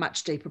a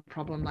much deeper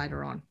problem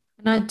later on.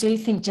 And I do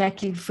think,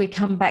 Jackie, if we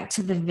come back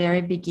to the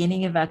very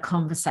beginning of our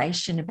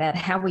conversation about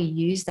how we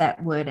use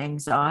that word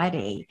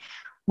anxiety,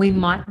 we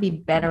might be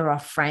better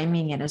off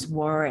framing it as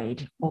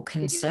worried or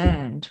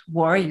concerned,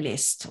 worry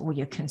list or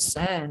your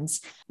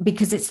concerns,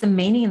 because it's the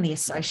meaning and the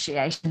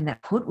association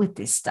that put with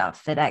this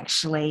stuff that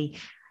actually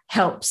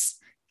helps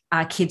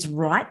our kids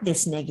write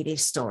this negative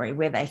story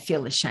where they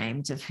feel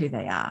ashamed of who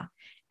they are.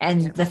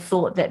 And the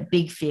thought that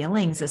big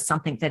feelings are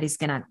something that is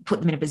going to put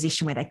them in a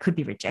position where they could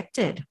be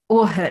rejected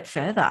or hurt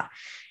further.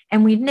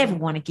 And we never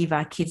want to give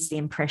our kids the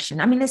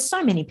impression. I mean, there's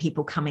so many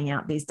people coming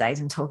out these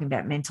days and talking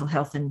about mental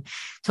health and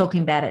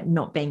talking about it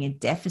not being a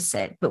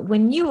deficit. But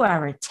when you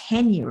are a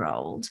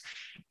 10-year-old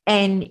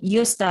and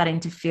you're starting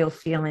to feel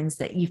feelings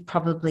that you've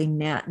probably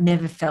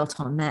never felt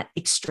on that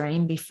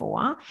extreme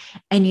before,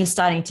 and you're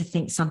starting to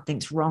think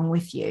something's wrong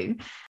with you,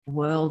 the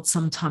world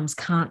sometimes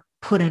can't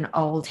put an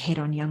old head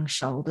on young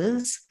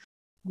shoulders.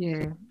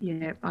 Yeah,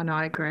 and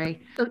I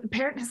agree. The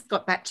parent has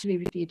got back to me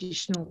with the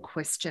additional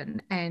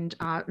question, and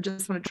I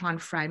just want to try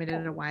and frame it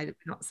in a way that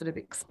we're not sort of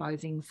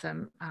exposing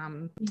some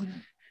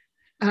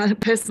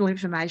personal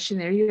information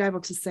there. Are you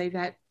able to see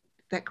that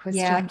question?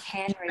 Yeah, I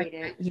can read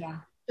it. Yeah.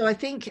 So I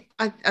think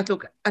I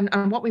look,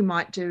 and what we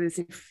might do is,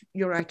 if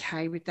you're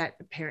okay with that,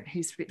 the parent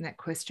who's written that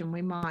question,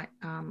 we might,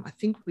 I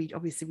think we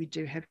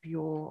do have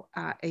your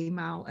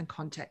email and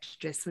contact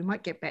address. So we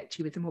might get back to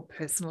you with a more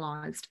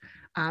personalised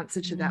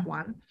answer to that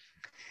one.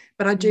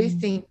 But I do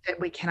think that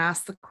we can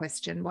ask the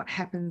question, what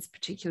happens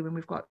particularly when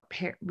we've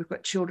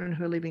got children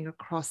who are living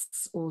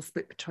across or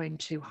split between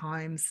two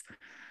homes,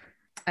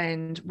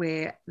 and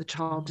where the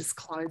child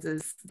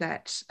discloses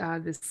that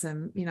there's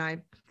some,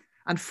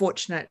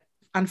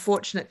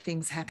 unfortunate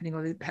things happening,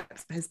 or there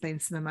perhaps has been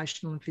some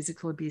emotional and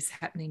physical abuse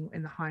happening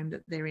in the home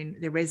that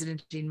they're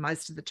resident in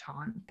most of the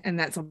time, and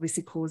that's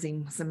obviously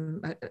causing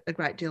a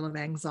great deal of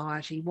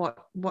anxiety.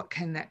 What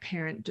can that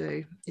parent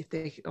do if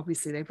they're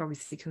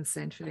obviously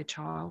concerned for their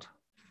child?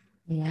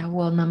 Yeah,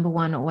 well, number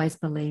one, always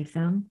believe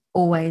them.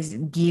 Always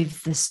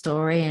give the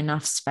story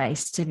enough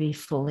space to be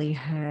fully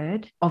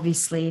heard.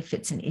 Obviously, if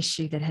it's an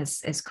issue that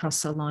has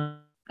crossed a line,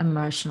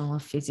 emotional or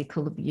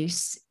physical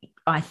abuse,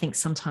 I think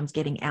sometimes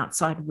getting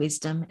outside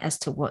wisdom as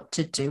to what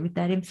to do with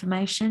that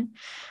information.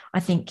 I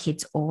think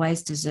kids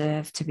always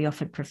deserve to be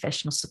offered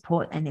professional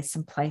support, and there's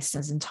some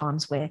places and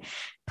times where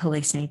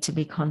police need to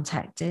be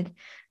contacted.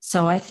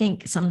 So I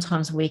think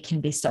sometimes we can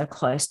be so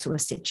close to a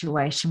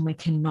situation, we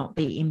cannot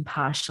be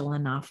impartial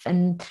enough.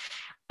 And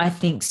I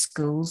think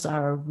schools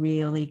are a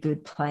really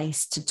good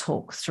place to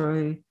talk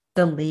through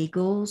the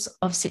legals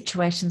of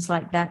situations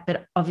like that,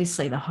 but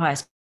obviously the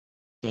highest,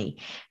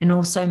 and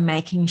also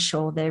making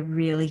sure they're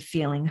really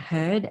feeling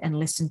heard and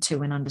listened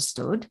to and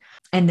understood,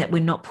 and that we're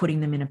not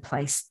putting them in a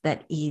place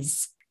that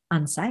is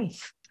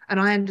unsafe. And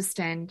I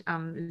understand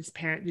as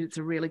parent, it's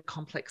a really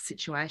complex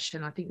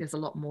situation. I think there's a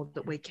lot more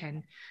that we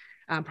can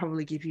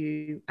probably give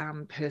you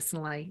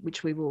personally,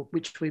 which we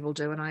will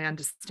do. And I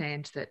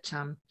understand that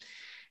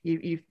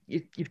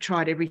you've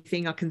tried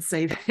everything. I can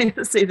see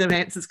the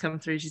answers come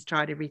through. She's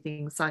tried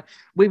everything. So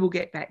we will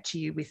get back to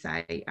you with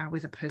a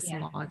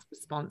personalised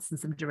response and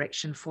some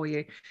direction for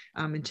you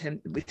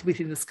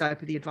within the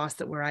scope of the advice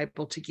that we're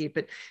able to give.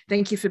 But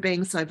thank you for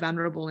being so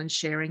vulnerable and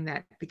sharing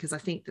that, because I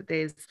think that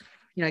there's,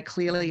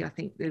 clearly I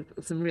think there's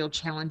some real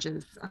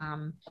challenges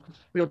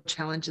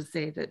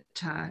there that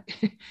are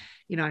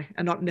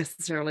not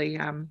necessarily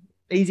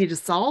easy to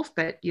solve,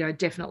 but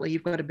definitely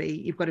you've got to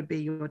be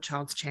your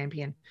child's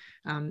champion.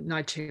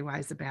 No two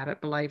ways about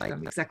it. Believe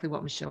them. Exactly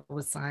what Michelle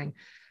was saying.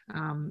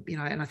 And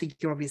I think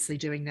you're obviously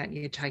doing that. And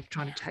you're trying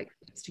to take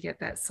steps to get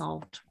that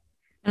solved.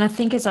 And I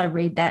think as I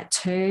read that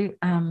too,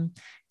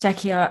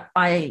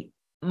 Jackie,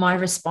 my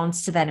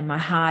response to that in my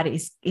heart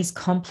is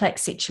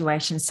complex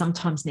situations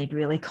sometimes need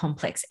really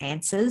complex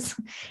answers,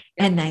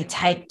 and they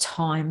take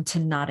time to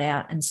nut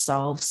out and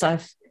solve. So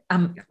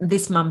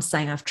this mum's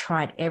saying, I've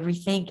tried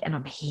everything, and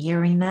I'm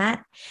hearing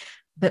that,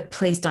 but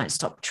please don't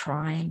stop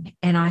trying.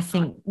 And I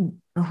think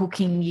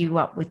hooking you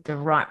up with the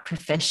right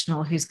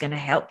professional who's going to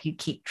help you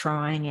keep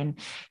trying and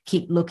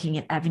keep looking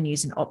at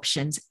avenues and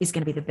options is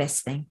going to be the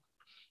best thing.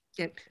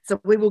 Yeah, so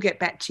we will get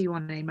back to you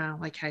on email.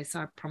 Okay, so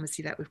I promise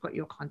you that we've got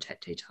your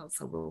contact details,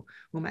 so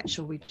we'll make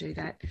sure we do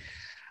that.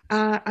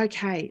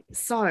 Okay,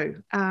 so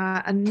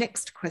a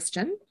next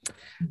question.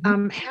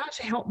 How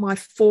to help my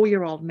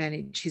 4-year-old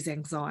manage his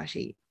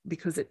anxiety,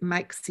 because it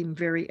makes him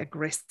very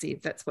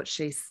aggressive. That's what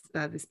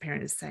this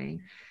parent is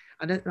saying.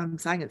 I'm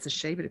saying it's a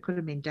she, but it could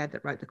have been dad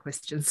that wrote the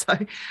question. So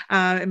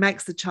it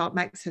makes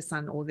her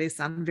son or their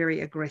son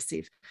very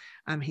aggressive.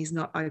 He's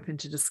not open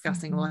to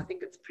discussing. Well, I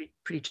think it's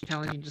pretty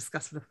challenging to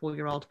discuss with a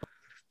 4-year-old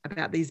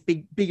about these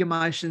big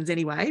emotions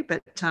anyway.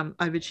 But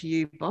over to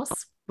you, boss.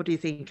 What do you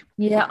think?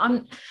 Yeah,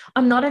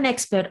 I'm not an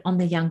expert on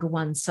the younger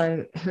ones,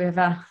 so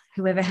whoever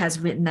has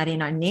written that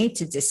in, I need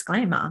to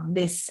disclaimer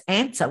this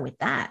answer with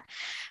that.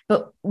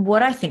 But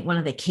what I think one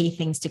of the key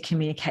things to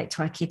communicate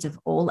to our kids of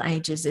all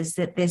ages is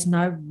that there's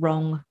no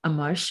wrong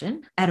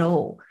emotion at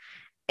all.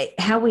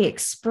 How we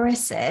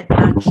express it,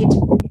 our kids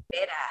will be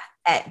better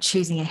at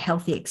choosing a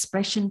healthy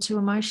expression to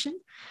emotion,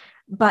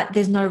 but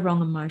there's no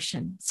wrong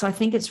emotion. So I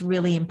think it's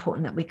really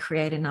important that we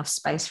create enough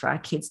space for our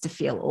kids to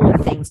feel all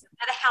the things, no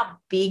matter how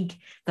big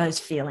those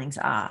feelings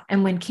are.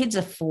 And when kids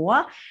are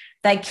 4,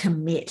 they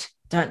commit,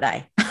 don't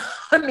they?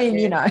 I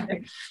mean,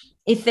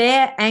 if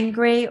they're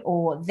angry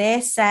or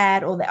they're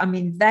sad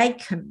they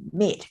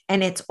commit,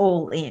 and it's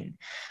all in.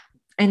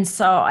 And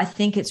so I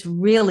think it's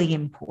really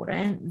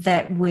important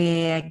that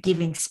we're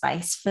giving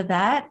space for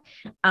that,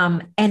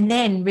 and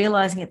then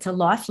realizing it's a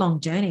lifelong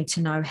journey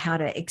to know how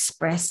to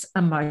express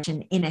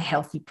emotion in a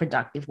healthy,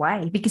 productive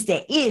way, because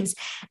there is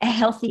a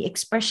healthy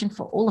expression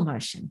for all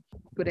emotion.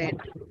 Good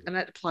answer. And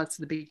that applies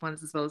to the big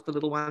ones as well as the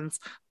little ones.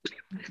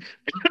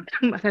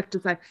 I have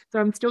to say, so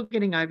I'm still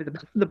getting over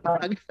the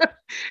bug.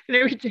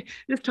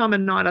 This time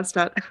of night I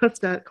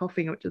start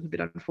coughing, which is a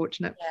bit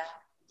unfortunate. Yeah.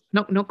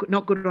 Not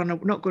good on a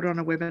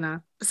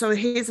webinar. So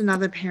here's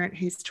another parent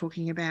who's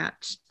talking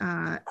about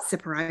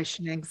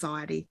separation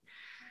anxiety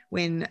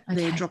when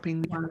they're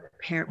dropping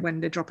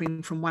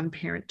from one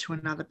parent to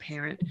another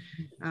parent.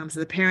 So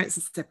the parents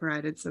are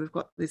separated. So we've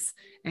got this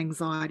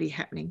anxiety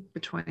happening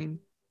between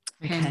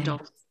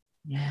handoffs.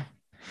 Yeah.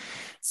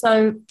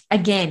 So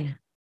again,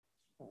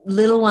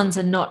 little ones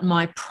are not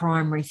my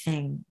primary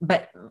thing,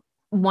 but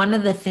one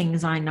of the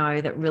things I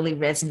know that really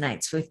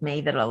resonates with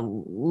me that a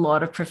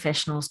lot of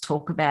professionals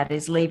talk about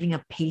is leaving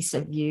a piece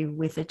of you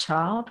with a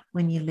child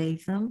when you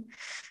leave them.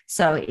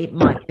 So it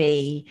might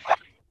be,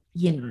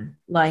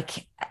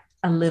 like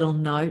a little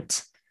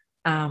note.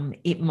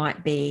 It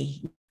might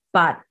be,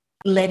 but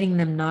letting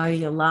them know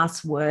your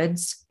last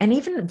words, and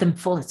even them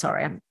falling,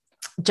 sorry, I'm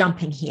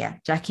jumping here,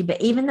 Jackie,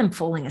 but even them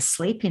falling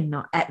asleep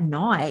at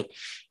night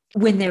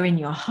when they're in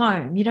your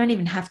home, you don't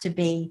even have to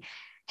be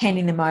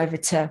handing them over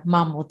to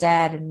mum or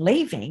dad and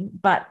leaving,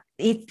 but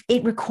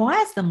it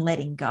requires them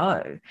letting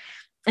go.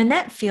 And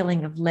that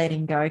feeling of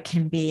letting go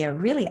can be a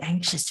really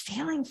anxious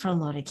feeling for a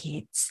lot of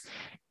kids.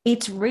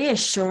 It's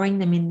reassuring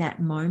them in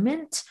that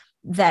moment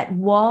that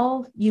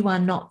while you are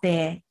not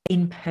there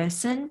in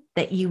person,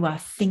 that you are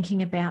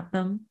thinking about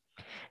them,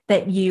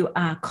 that you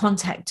are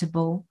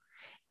contactable,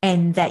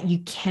 and that you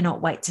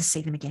cannot wait to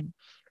see them again.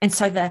 And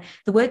so the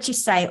words you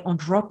say on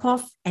drop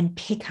off and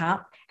pick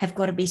up have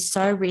got to be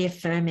so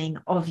reaffirming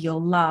of your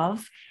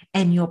love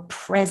and your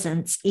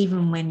presence,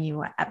 even when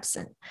you are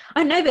absent.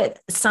 I know that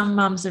some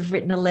mums have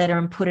written a letter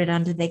and put it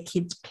under their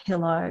kids'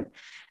 pillow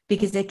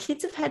because their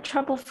kids have had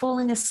trouble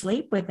falling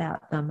asleep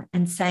without them,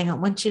 and saying, I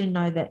want you to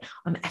know that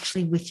I'm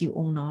actually with you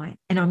all night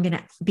and I'm going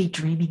to be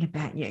dreaming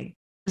about you.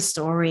 The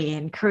story,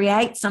 and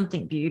create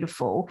something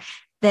beautiful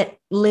that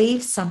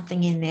leaves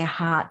something in their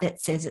heart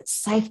that says it's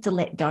safe to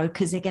let go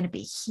because they're going to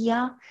be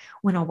here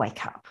when I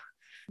wake up.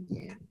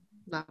 Yeah,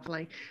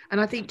 lovely. And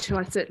I think too,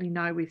 I certainly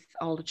know with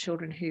older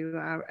children who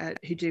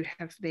do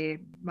have their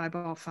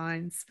mobile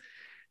phones,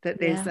 that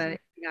there's a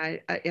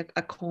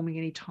call me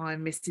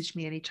anytime, message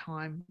me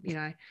anytime,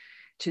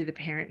 to the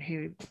parent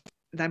who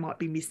they might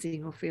be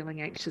missing or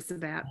feeling anxious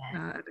about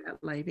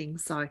leaving.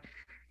 So,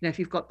 if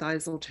you've got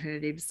those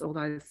alternatives or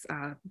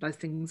those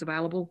things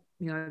available,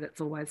 that's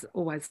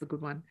always the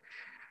good one.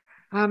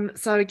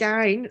 So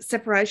again,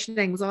 separation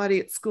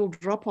anxiety at school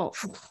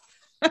drop-off.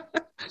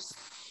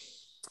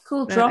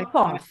 School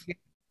drop-off.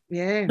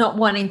 Yeah. Not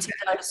wanting to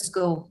go to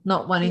school,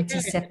 not wanting to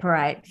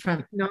separate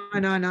from. No.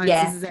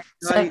 Yeah.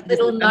 So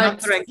little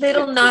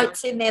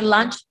notes in their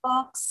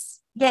lunchbox.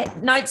 Yeah,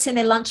 notes in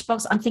their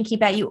lunchbox. I'm thinking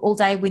about you all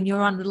day. When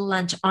you're on little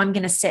lunch, I'm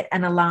going to set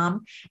an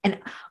alarm and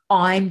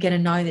I'm going to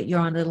know that you're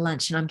on little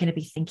lunch and I'm going to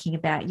be thinking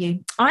about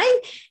you.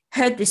 I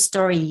heard this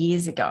story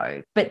years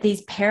ago, but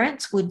these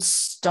parents would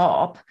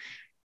stop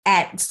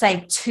at,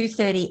 say,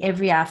 2:30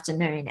 every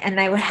afternoon and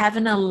they would have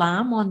an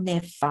alarm on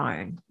their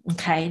phone.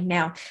 Okay.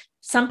 Now,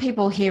 some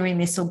people hearing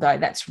this will go,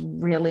 that's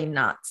really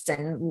nuts.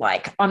 And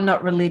like, I'm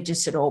not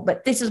religious at all,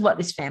 but this is what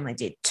this family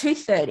did.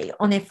 2:30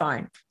 on their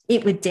phone,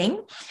 it would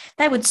ding.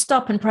 They would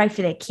stop and pray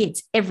for their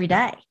kids every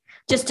day,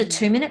 just a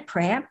 2-minute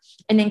prayer,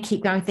 and then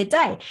keep going with their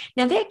day.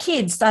 Now, their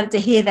kids started to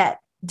hear that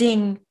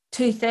ding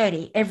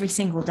 2:30 every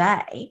single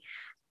day.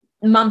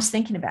 Mum's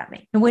thinking about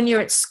me. And when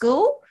you're at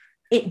school,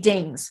 it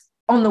dings.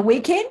 On the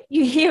weekend,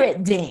 you hear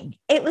it ding.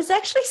 It was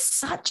actually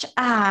such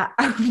a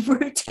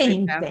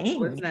routine thing.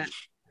 Wasn't it?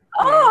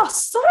 Oh,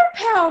 so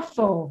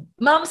powerful.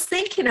 Mum's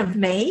thinking of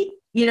me,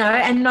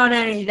 and not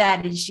only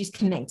that, is she's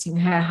connecting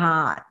her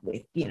heart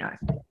with,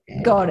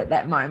 God at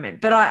that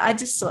moment. But I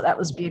just thought that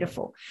was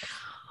beautiful.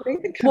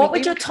 What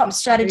would your top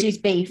strategies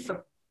be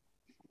for?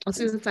 I was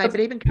going to say,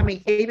 but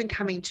even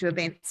coming to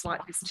events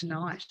like this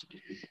tonight,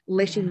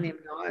 letting them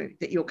know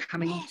that you're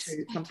coming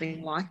to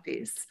something like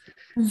this,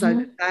 so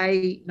that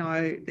they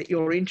know that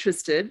you're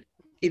interested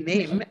in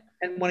them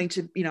and wanting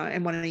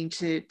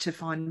to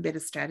find better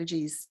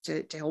strategies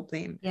to help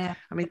them. Yeah.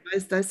 I mean,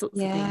 those sorts of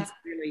things are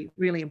really,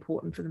 really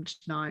important for them to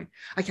know.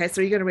 Okay, so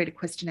you're going to read a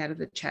question out of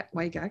the chat.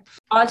 Where you go.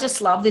 I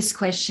just love this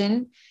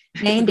question.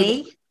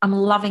 Mandy, I'm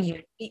loving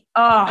you.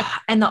 Oh,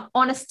 and the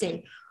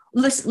honesty.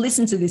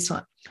 Listen to this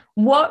one.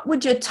 What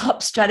would your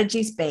top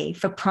strategies be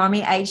for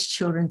primary age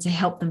children to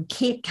help them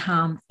keep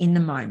calm in the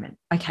moment?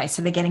 Okay,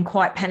 so they're getting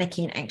quite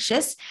panicky and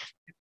anxious,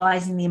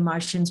 realizing the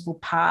emotions will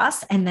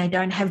pass and they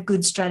don't have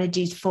good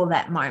strategies for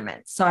that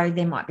moment. So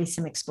there might be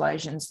some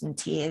explosions and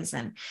tears.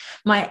 And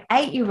my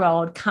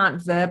 8-year-old can't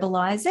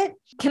verbalize it.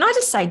 Can I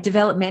just say,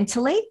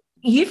 developmentally,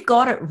 you've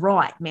got it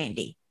right,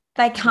 Mandy.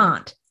 They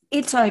can't.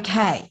 It's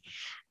okay.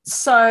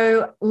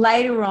 So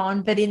later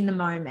on, but in the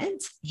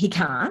moment, he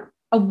can't.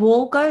 A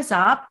wall goes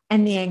up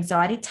and the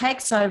anxiety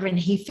takes over and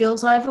he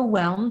feels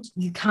overwhelmed.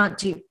 You can't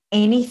do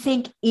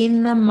anything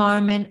in the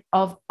moment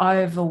of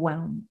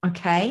overwhelm.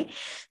 Okay.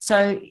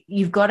 So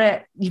you've got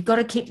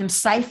to keep them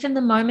safe in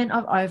the moment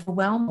of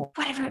overwhelm, or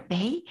whatever it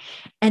be.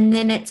 And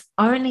then it's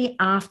only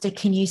after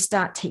can you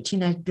start teaching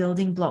those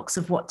building blocks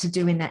of what to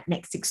do in that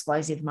next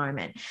explosive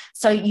moment.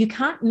 So you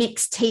can't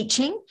mix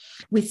teaching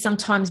with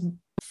sometimes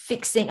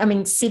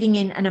sitting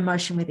in an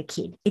emotion with a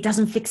kid. It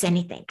doesn't fix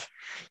anything.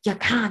 You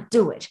can't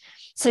do it.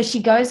 So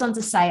she goes on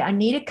to say, I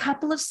need a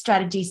couple of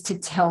strategies to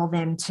tell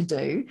them to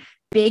do.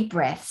 Big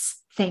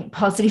breaths, think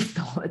positive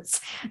thoughts.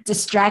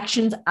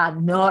 Distractions are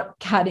not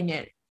cutting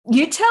it.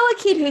 You tell a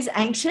kid who's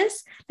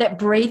anxious that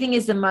breathing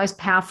is the most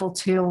powerful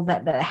tool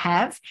that they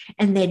have,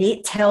 and that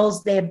it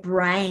tells their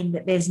brain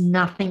that there's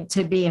nothing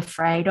to be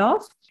afraid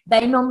of.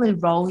 they normally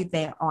roll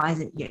their eyes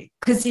at you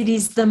because it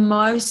is the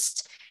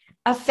most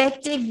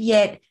effective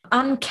yet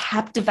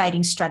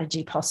uncaptivating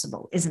strategy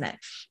possible, isn't it?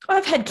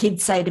 I've had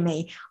kids say to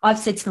me, I've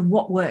said to them,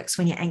 what works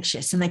when you're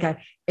anxious? And they go,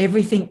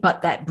 everything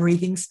but that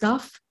breathing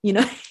stuff, you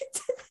know.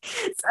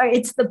 So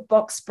it's the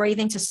box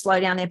breathing to slow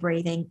down their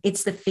breathing.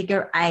 It's the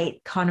figure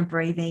 8 kind of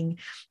breathing.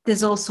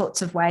 There's all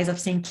sorts of ways. I've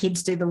seen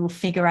kids do the little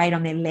figure 8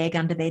 on their leg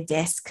under their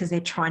desk because they're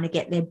trying to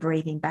get their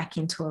breathing back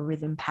into a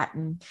rhythm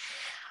pattern.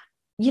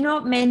 You know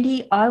what,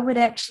 Mandy, I would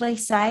actually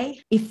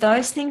say if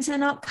those things are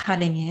not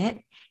cutting it,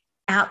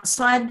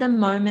 outside the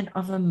moment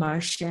of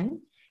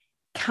emotion,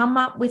 come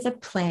up with a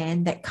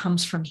plan that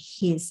comes from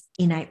his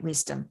innate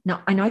wisdom.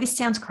 Now, I know this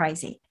sounds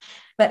crazy,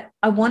 but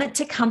I want it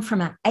to come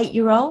from an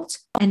 8-year-old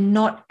and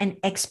not an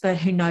expert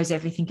who knows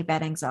everything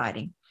about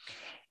anxiety.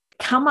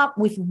 Come up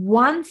with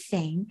one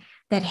thing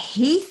that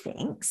he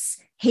thinks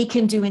he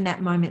can do in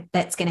that moment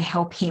that's going to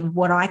help him,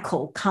 what I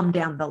call come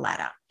down the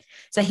ladder.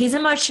 So his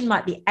emotion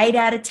might be 8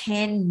 out of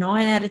 10,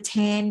 9 out of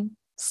 10,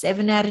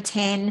 7 out of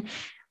 10.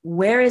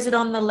 Where is it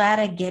on the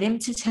ladder? Get him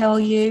to tell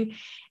you.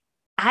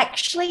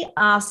 Actually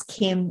ask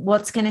him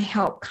what's going to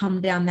help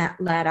come down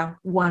that ladder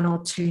 1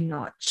 or 2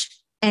 notch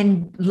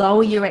and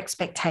lower your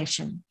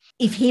expectation.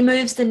 If he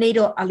moves the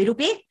needle a little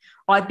bit,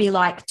 I'd be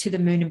like to the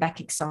moon and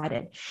back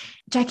excited.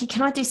 Jackie,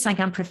 can I do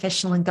something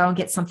unprofessional and go and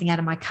get something out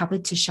of my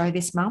cupboard to show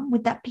this mum?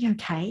 Would that be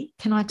okay?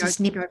 Can I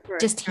just Go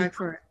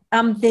for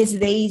it. There's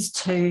these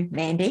 2,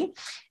 Mandy,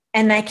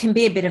 and they can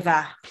be a bit of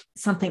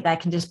something they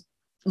can just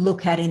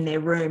look at in their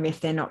room if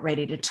they're not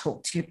ready to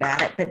talk to you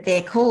about it, but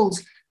they're called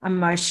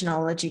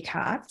emotionology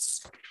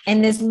cards,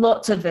 and there's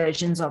lots of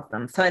versions of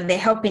them. So they're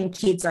helping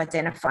kids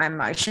identify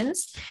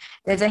emotions.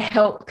 There's a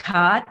help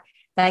card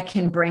they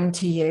can bring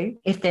to you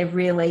if they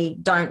really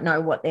don't know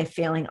what they're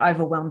feeling,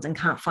 overwhelmed and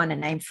can't find a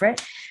name for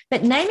it.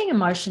 But naming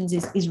emotions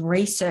is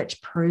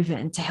research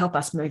proven to help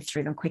us move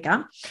through them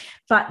quicker.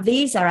 But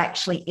these are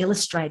actually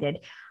illustrated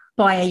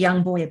by a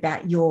young boy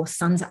about your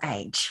son's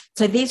age.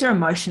 So these are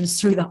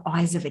emotions through the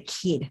eyes of a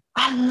kid.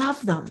 I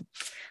love them.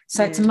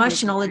 So it's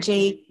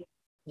emotionology.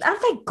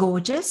 Aren't they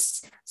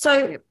gorgeous?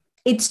 So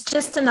it's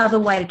just another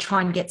way to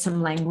try and get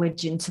some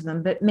language into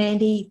them. But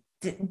Mandy,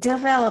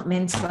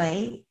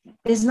 developmentally,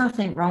 there's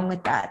nothing wrong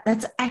with that.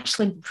 That's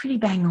actually pretty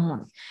bang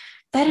on.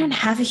 They don't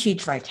have a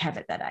huge vocab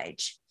at that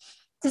age.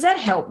 Does that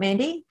help,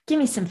 Mandy? Give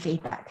me some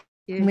feedback.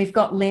 Yeah. And we've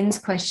got Lynn's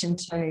question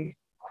too.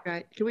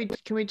 Great. Can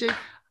we do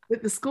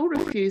with the school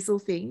refusal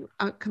thing?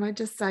 Can I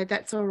just say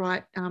that's all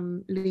right,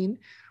 Lynn?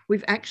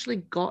 We've actually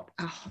got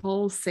a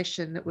whole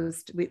session that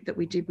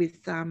we did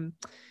with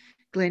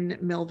Glenn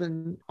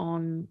Melvin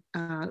on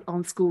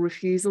school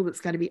refusal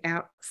that's going to be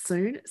out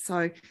soon.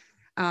 So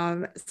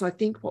I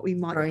think what we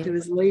might do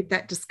is leave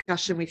that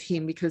discussion with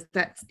him, because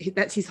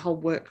that's his whole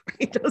work.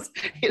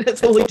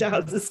 That's all he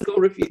does is school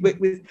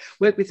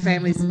work with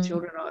families and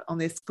children on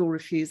their school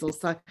refusal.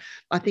 So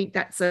I think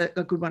that's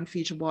a good one for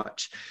you to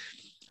watch.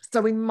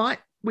 So we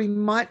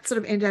might sort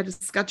of end our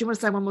discussion. Do you want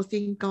to say one more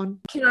thing? Go on.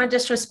 Can I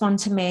just respond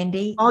to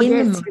Mandy? Oh,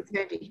 yes,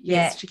 Mandy.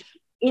 Yes.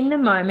 In the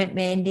moment,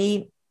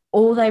 Mandy,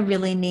 all they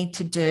really need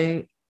to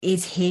do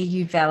is hear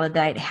you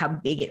validate how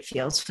big it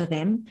feels for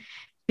them,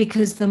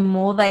 because the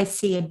more they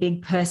see a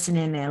big person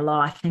in their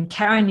life, and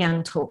Karen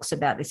Young talks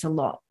about this a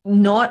lot,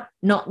 not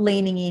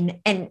leaning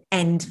in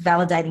and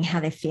validating how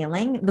they're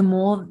feeling, the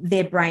more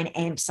their brain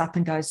amps up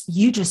and goes,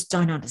 you just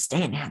don't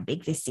understand how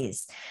big this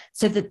is.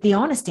 So that the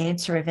honest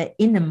answer of it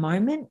in the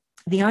moment,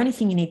 the only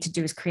thing you need to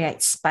do is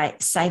create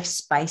safe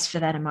space for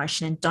that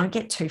emotion, and don't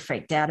get too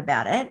freaked out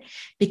about it,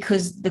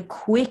 because the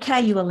quicker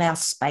you allow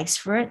space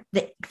for it,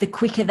 the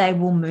quicker they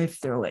will move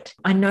through it.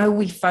 I know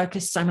we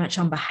focus so much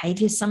on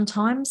behavior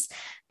sometimes,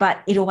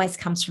 but it always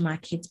comes from our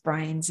kids'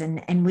 brains,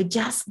 and we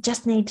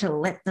just need to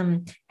let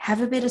them have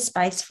a bit of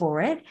space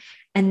for it.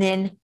 And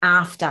then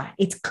after,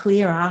 it's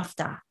clear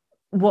after.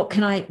 What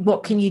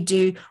can you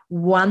do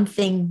one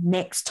thing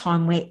next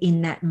time we're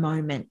in that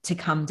moment to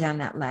come down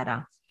that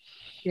ladder?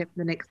 Yep,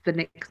 the next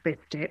best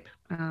step.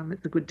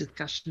 It's a good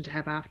discussion to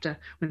have after,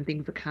 when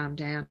things are calmed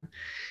down.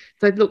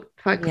 So look,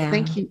 folks,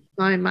 Thank you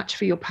so much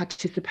for your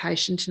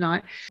participation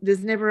tonight.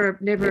 There's never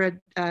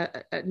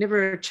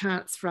a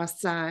chance for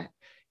us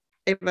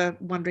ever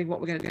wondering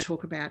what we're going to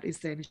talk about, is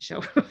there,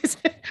 Michelle?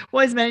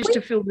 Always managed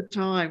to fill the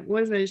time.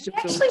 We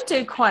actually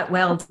do quite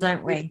well,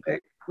 don't we?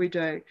 We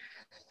do.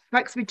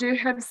 Folks, we do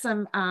have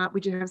some. I'll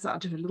do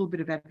a little bit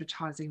of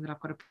advertising that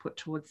I've got to put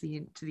towards the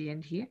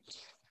end here.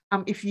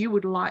 If you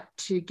would like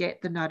to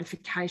get the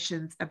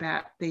notifications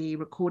about the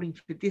recording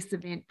for this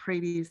event,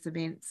 previous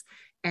events,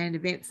 and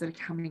events that are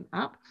coming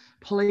up,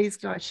 please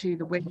go to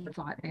the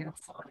website and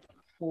sign up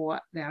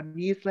for our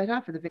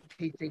newsletter, for the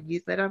VPC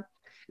newsletter.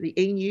 The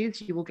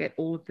e-news, you will get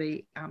all of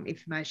the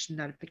information,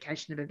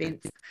 notification of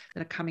events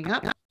that are coming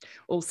up.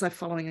 Also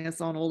following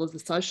us on all of the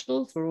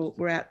socials,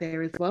 we're out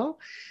there as well.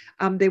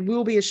 There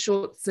will be a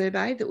short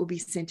survey that will be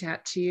sent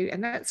out to you,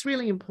 and that's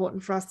really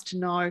important for us to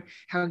know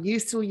how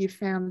useful you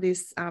found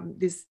this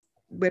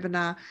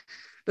webinar,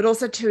 but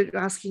also to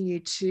asking you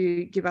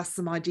to give us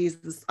some ideas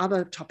of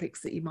other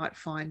topics that you might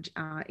find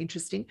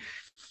interesting.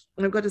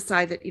 And I've got to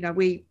say that,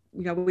 we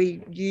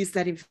use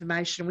that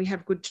information. We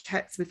have good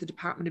chats with the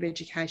Department of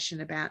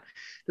Education about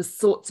the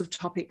sorts of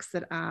topics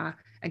that are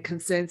and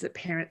concerns that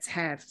parents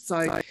have.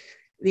 So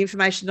the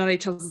information not only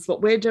tells us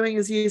what we're doing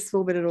is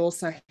useful, but it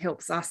also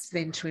helps us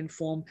then to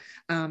inform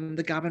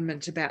the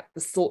government about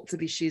the sorts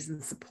of issues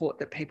and support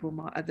that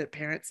that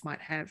parents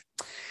might have.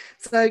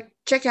 So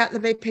check out the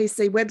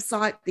VPC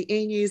website, the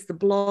e-news, the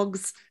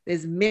blogs.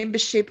 There's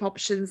membership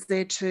options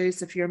there too.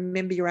 So if you're a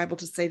member, you're able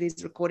to see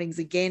these recordings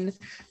again.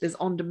 There's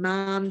on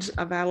demand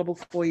available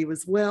for you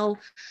as well.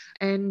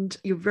 And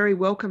you're very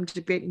welcome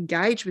to get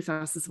engaged with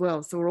us as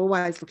well. So we're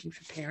always looking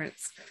for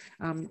parents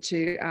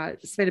to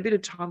spend a bit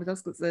of time with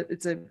us, because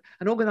it's an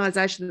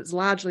organisation that's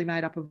largely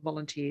made up of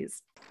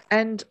volunteers.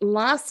 And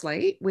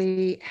lastly,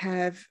 we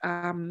have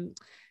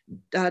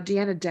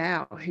Deanna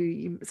Dow,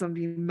 who some of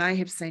you may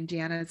have seen.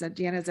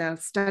 Deanna's our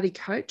study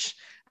coach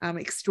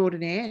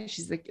extraordinaire.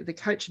 She's the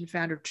coach and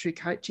founder of True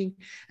Coaching,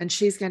 and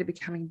she's going to be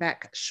coming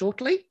back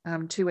shortly,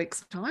 2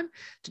 weeks' time,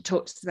 to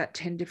talk to us about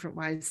 10 different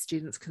ways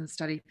students can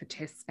study for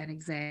tests and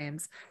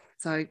exams.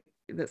 So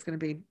that's going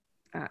to be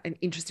an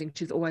interesting.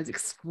 She's always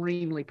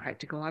extremely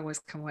practical. I always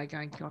come away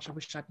going, gosh, I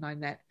wish I'd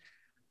known that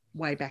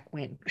way back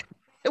when.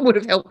 It would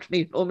have helped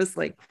me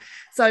enormously.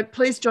 So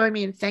please join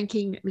me in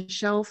thanking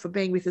Michelle for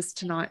being with us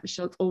tonight.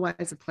 Michelle, it's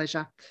always a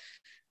pleasure.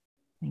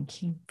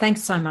 Thank you.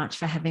 Thanks so much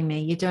for having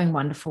me. You're doing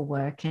wonderful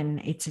work, and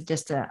it's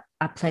just a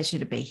pleasure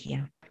to be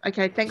here.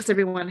 Okay, thanks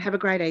everyone. Have a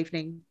great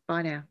evening.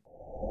 Bye now.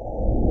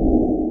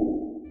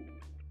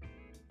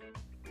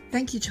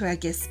 Thank you to our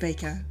guest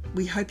speaker.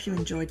 We hope you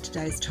enjoyed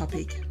today's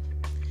topic.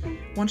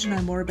 Want to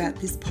know more about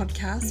this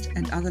podcast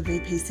and other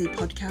VPC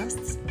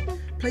podcasts?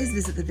 Please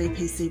visit the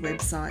VPC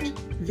website,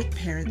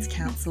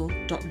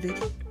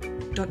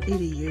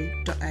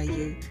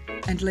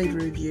 vicparentscouncil.vic.edu.au, and leave a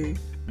review.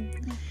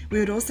 We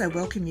would also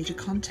welcome you to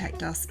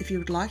contact us if you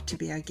would like to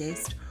be our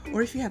guest,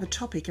 or if you have a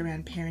topic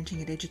around parenting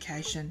and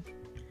education.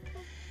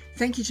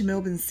 Thank you to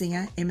Melbourne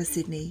singer Emma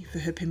Sidney for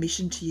her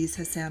permission to use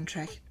her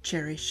soundtrack,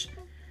 Cherish.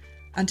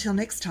 Until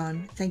next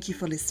time, thank you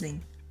for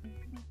listening.